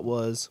his thought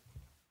was,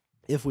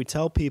 if we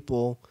tell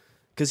people,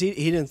 because he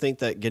didn't think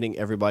that getting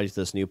everybody to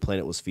this new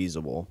planet was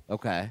feasible.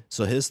 Okay.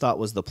 So his thought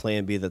was the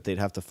plan B, that they'd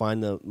have to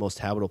find the most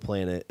habitable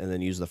planet and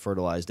then use the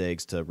fertilized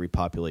eggs to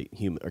repopulate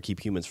or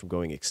keep humans from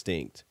going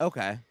extinct.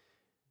 Okay.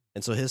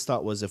 And so his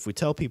thought was, if we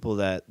tell people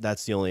that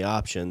that's the only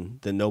option,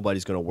 then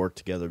nobody's going to work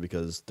together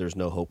because there's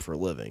no hope for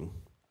living.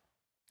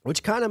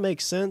 Which kind of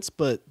makes sense,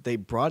 but they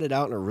brought it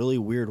out in a really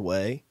weird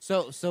way.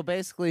 So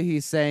basically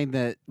he's saying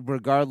that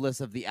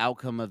regardless of the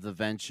outcome of the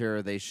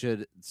venture, they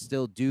should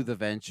still do the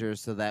venture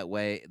so that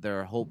way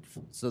they're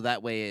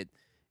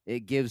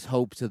it gives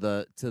hope to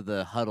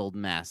the huddled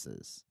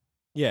masses.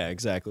 Yeah,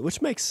 exactly.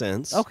 Which makes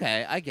sense.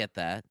 Okay, I get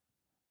that.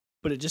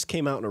 But it just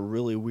came out in a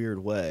really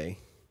weird way.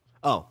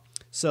 Oh,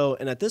 so,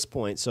 and at this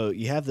point, so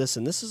you have this,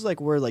 and this is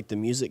like where like the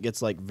music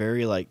gets like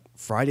very like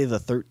Friday the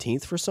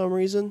 13th for some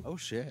reason. Oh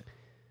shit.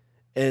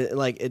 And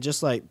like it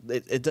just like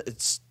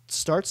it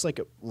starts like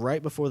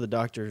right before the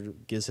doctor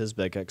gives his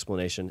big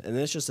explanation, and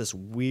then it's just this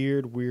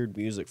weird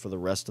music for the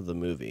rest of the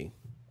movie.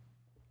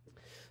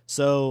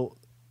 So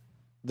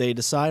they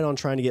decide on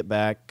trying to get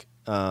back,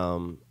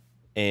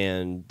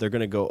 and they're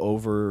going to go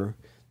over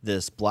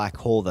this black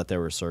hole that they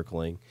were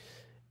circling.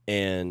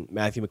 And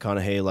Matthew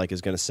McConaughey like is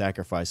going to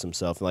sacrifice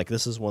himself. And like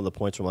this is one of the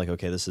points where I'm like,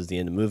 okay, this is the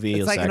end of the movie. It's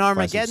He'll like an sacrifice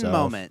Armageddon himself.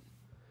 moment.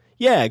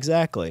 Yeah,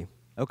 exactly.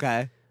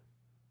 Okay.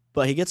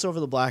 But he gets over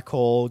the black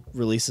hole,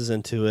 releases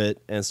into it,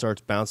 and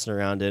starts bouncing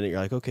around in it. You're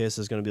like, okay, this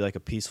is going to be like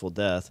a peaceful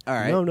death. All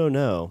right.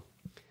 No.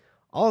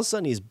 All of a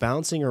sudden, he's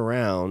bouncing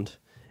around,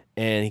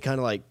 and he kind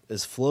of like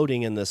is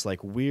floating in this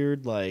like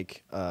weird,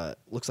 like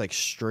looks like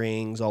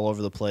strings all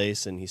over the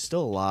place, and he's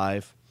still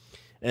alive.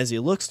 As he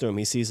looks through him,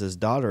 he sees his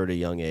daughter at a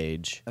young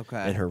age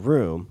in her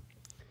room,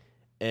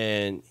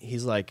 and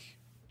he's like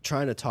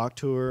trying to talk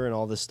to her and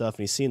all this stuff.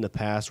 And he's seen the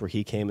past where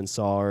he came and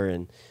saw her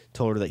and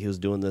told her that he was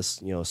doing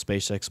this,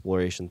 space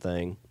exploration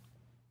thing.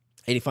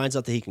 And he finds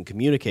out that he can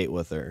communicate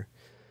with her.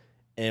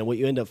 And what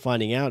you end up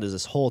finding out is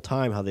this whole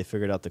time how they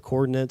figured out the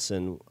coordinates.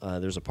 And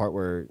there's a part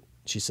where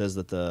she says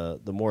that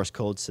the Morse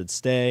code said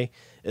stay.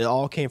 It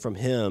all came from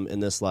him in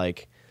this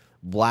like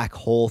black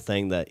hole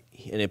thing that,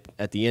 and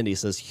at the end he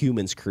says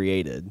humans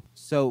created.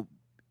 So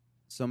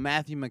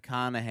Matthew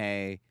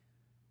McConaughey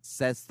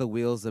sets the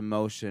wheels in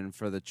motion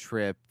for the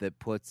trip that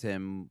puts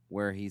him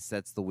where he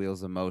sets the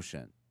wheels in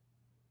motion.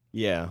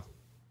 Yeah.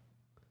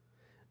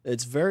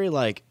 It's very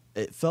like,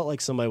 it felt like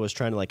somebody was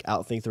trying to like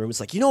outthink the room. It's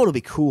like, what'll be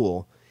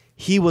cool?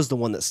 He was the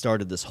one that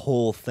started this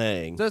whole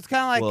thing. So it's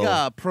kind of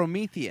like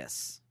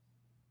Prometheus.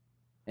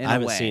 I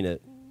haven't seen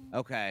it.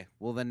 Okay,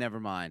 well then never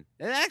mind.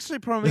 Actually,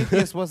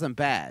 Prometheus wasn't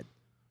bad,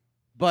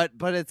 but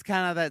it's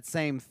kind of that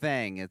same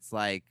thing. It's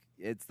like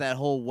it's that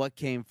whole what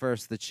came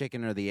first, the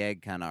chicken or the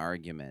egg kind of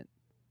argument.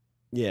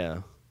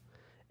 Yeah,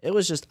 it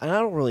was just I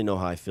don't really know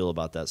how I feel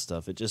about that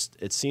stuff.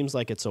 It seems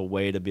like it's a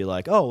way to be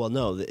like, oh well,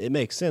 no, it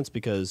makes sense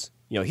because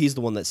he's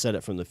the one that said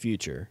it from the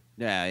future.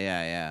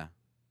 Yeah.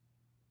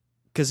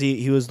 Because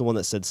he was the one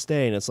that said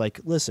stay, and it's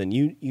like, listen,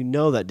 you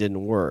know that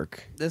didn't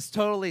work. This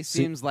totally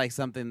seems like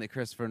something that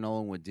Christopher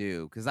Nolan would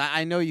do. Because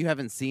I know you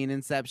haven't seen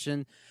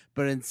Inception,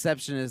 but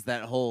Inception is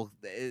that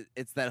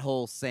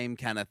whole same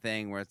kind of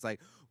thing where it's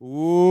like,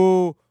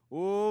 ooh,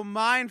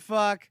 mind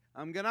fuck,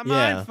 I'm gonna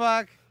mind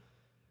fuck.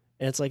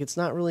 And it's like it's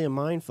not really a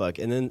mind fuck,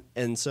 and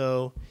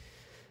so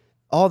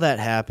all that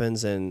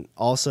happens, and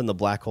all of a sudden the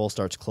black hole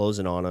starts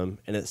closing on him,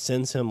 and it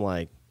sends him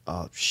like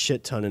a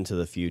shit ton into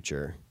the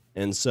future.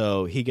 And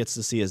so he gets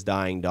to see his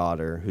dying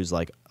daughter, who's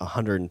like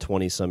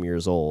 120 some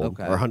years old,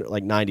 or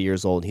 90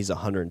 years old. And he's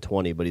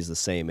 120, but he's the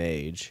same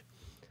age.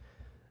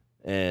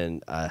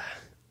 And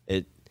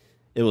it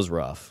was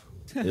rough.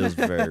 It was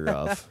very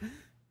rough.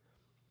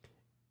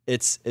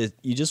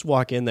 You just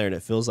walk in there and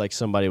it feels like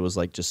somebody was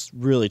like just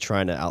really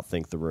trying to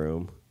outthink the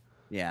room.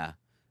 Yeah,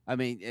 I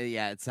mean,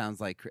 it sounds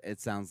like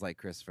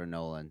Christopher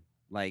Nolan.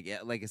 Like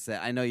I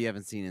said, I know you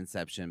haven't seen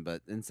Inception,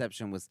 but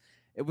Inception was.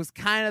 It was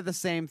kind of the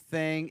same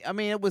thing. I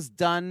mean, it was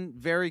done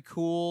very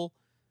cool.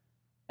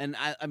 And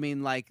I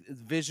mean, like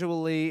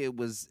visually it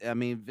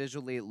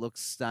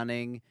looks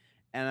stunning.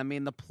 And I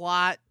mean, the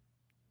plot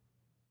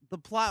the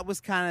plot was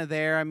kind of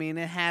there. I mean,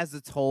 it has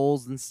its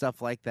holes and stuff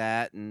like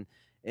that, and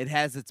it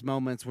has its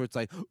moments where it's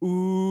like,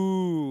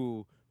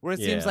 ooh, where it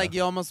seems like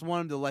you almost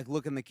want him to like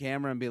look in the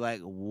camera and be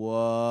like,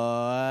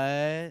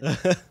 what?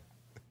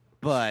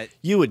 But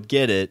you would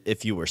get it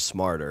if you were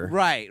smarter.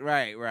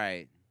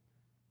 Right.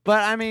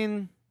 But I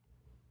mean,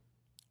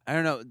 I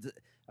don't know.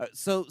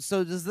 So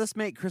does this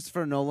make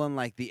Christopher Nolan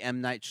like the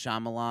M. Night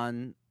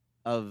Shyamalan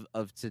of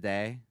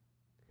today?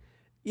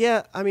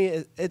 Yeah, I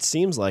mean, it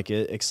seems like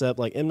it, except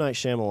like M. Night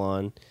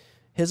Shyamalan,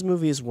 his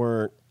movies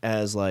weren't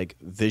as like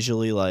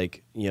visually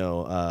like,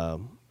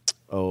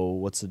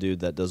 what's the dude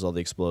that does all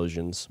the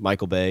explosions?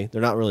 Michael Bay.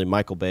 They're not really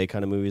Michael Bay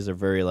kind of movies. They're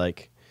very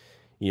like,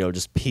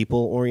 just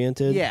people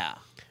oriented. Yeah.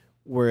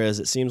 Whereas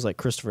it seems like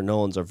Christopher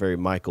Nolan's are very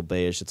Michael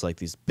Bay-ish. It's like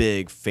these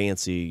big,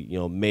 fancy,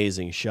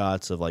 amazing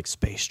shots of like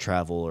space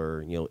travel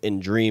or, in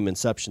dream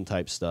Inception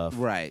type stuff.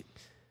 Right.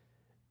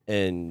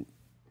 And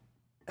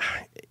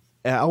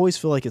I always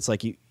feel like it's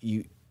like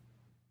you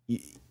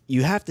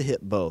have to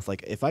hit both.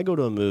 Like if I go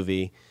to a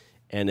movie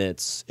and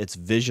it's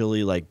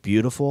visually like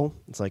beautiful,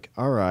 it's like,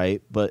 all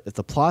right, but if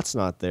the plot's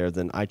not there,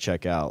 then I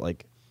check out.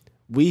 Like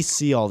we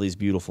see all these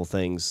beautiful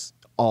things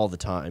all the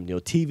time.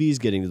 TV's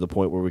getting to the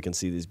point where we can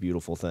see these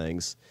beautiful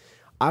things.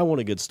 I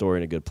want a good story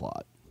and a good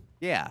plot.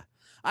 Yeah.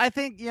 I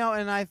think,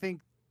 and I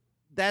think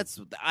that's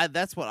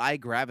what I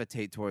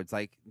gravitate towards.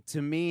 Like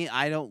to me,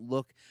 I don't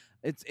look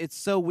it's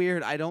so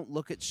weird. I don't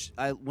look at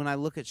when I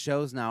look at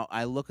shows now,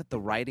 I look at the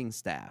writing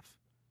staff.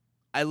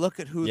 I look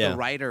at who the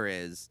writer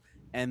is,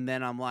 and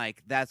then I'm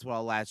like, that's what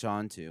I'll latch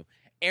on to.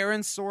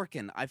 Aaron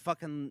Sorkin, I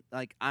fucking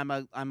like. I'm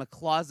a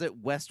closet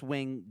West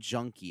Wing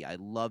junkie. I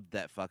loved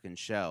that fucking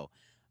show.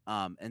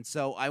 And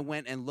so I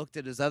went and looked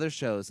at his other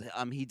shows.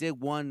 He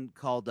did one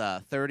called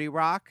 30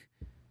 Rock.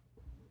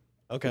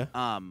 Okay.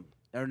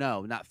 Or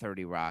no, not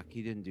 30 Rock.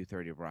 He didn't do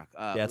 30 Rock.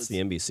 It's the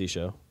NBC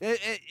show.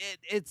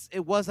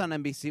 It was on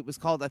NBC. It was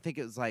called, I think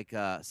it was like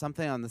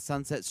something on the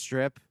Sunset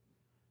Strip.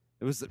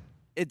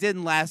 It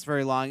didn't last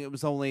very long. It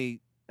was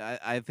only,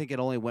 I think it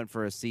only went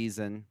for a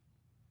season.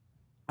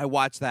 I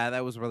watched that.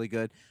 That was really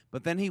good.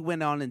 But then he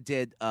went on and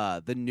did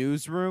The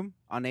Newsroom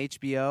on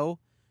HBO.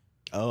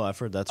 Oh, I've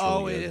heard that's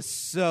really good. It is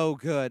so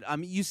good.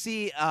 You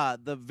see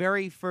the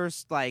very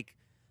first 5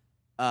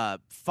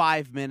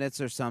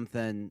 minutes or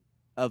something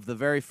of the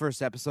very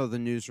first episode of The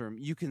Newsroom.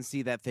 You can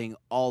see that thing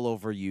all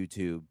over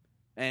YouTube,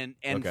 and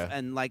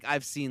like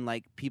I've seen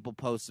like people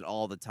post it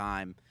all the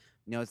time.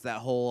 It's that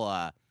whole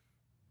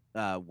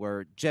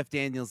where Jeff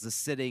Daniels is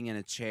sitting in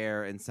a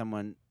chair and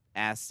someone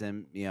asks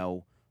him,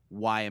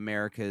 why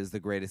America is the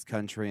greatest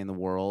country in the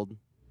world.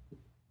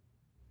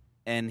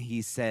 And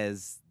he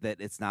says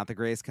that it's not the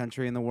greatest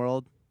country in the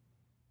world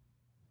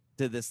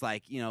to this,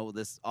 to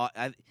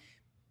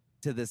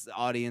this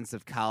audience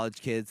of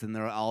college kids, and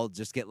they're all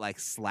just get like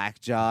slack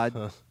jawed.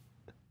 Huh.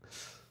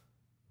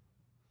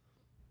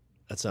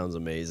 That sounds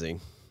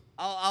amazing.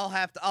 I'll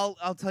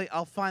tell you.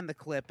 I'll find the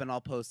clip and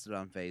I'll post it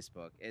on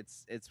Facebook.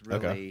 It's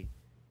really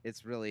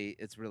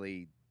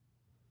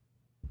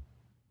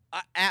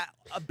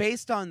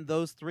based on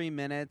those 3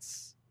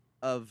 minutes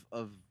of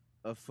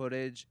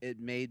footage, it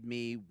made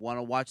me want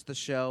to watch the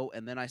show,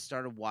 and then I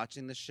started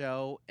watching the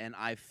show, and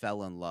I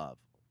fell in love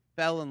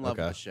with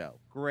the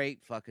show.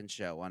 Great fucking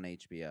show on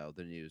HBO,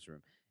 The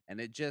Newsroom, and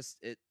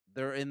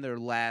they're in their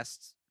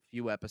last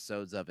few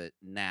episodes of it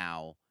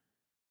now,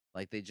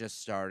 like they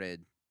just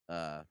started,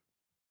 not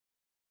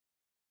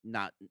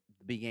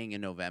the beginning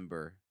of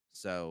November,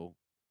 so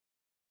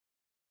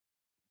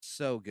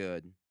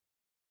good,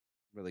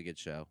 really good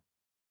show.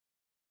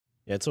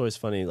 Yeah, it's always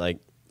funny, like.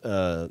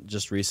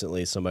 Just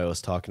recently somebody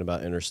was talking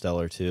about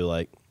Interstellar too.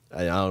 Like,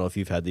 I don't know if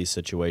you've had these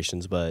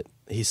situations, but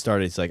he's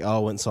like, oh, I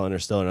went and saw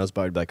Interstellar, and I was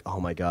about to be like, oh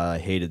my God, I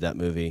hated that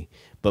movie.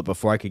 But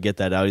before I could get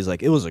that out, he's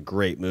like, it was a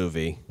great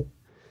movie. It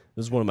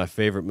was one of my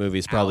favorite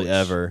movies probably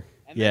ever.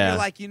 And then you're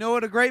like, you know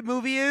what a great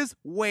movie is?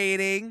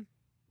 Waiting.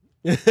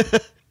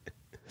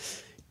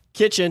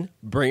 Kitchen,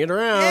 bring it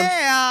around.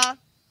 Yeah.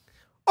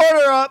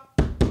 Order up.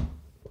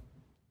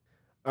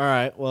 All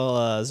right.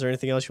 Well, is there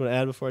anything else you want to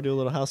add before I do a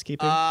little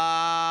housekeeping?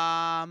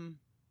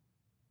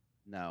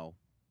 No.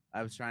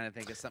 I was trying to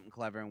think of something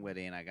clever and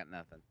witty, and I got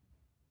nothing.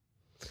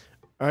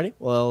 All righty.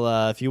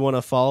 Well, if you want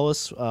to follow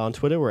us on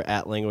Twitter, we're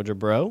at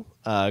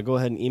LanguageOfBro. Go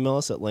ahead and email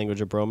us at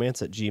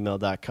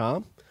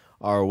languageofbromance@gmail.com.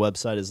 Our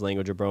website is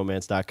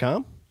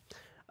languageofbromance.com.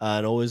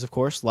 And always, of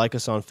course, like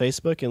us on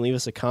Facebook and leave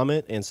us a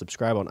comment and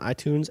subscribe on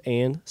iTunes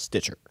and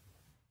Stitcher.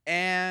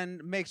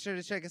 And make sure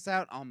to check us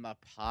out on the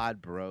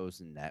Pod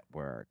Bros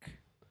Network.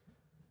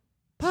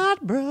 Pod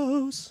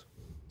Bros.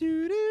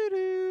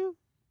 Do.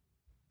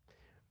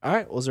 All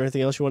right. Well, is there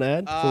anything else you want to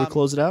add before we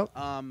close it out?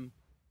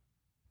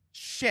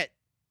 Shit.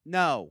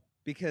 No,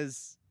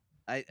 because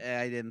I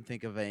didn't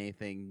think of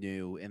anything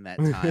new in that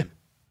time.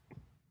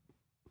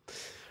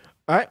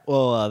 All right.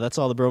 Well, that's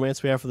all the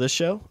bromance we have for this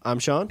show. I'm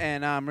Shawn.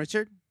 And I'm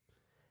Richard.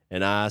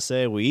 And I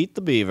say we eat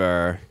the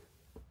beaver.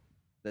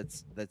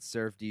 That's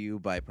served to you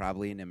by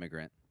probably an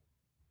immigrant.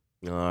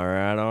 All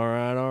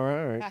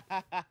right.